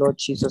of our Lord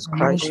Jesus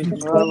Christ,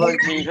 Our Lord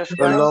Jesus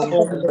the love Christ,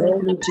 of God,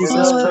 the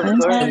love of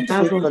God, and the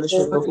sweet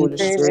fellowship of the Holy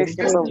the Spirit,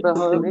 fellowship of the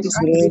Holy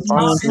Spirit,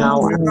 us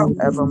now and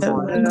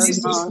forevermore.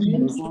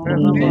 forevermore.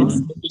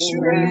 Amen.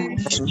 Amen.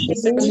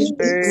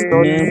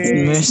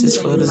 Surely, Mercies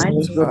for the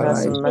goodness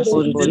and mercy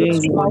all the follow days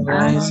us of all our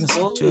lives, as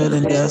all we the dwell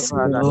in the days house of of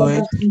our the life.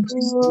 Lord.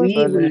 We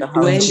Dwell in will the In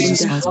dwell house in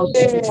Jesus' the mighty house of the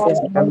Lord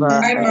ever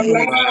and ever.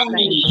 forever and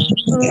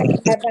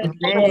ever.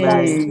 Amen.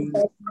 Amen.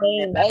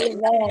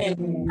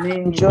 Amen.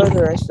 Enjoy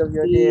the rest of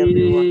your day,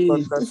 everyone.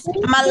 God bless you.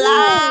 I'm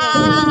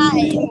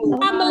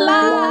alive. I'm I'm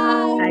alive.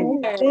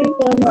 alive. Thank you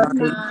so much,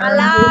 ma.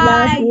 We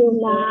love you,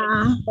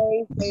 ma.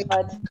 Praise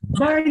God.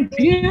 My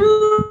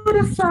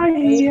beautifier,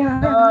 Praise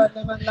God.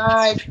 I'm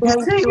alive. Thank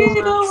you, take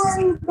ma.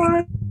 away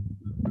my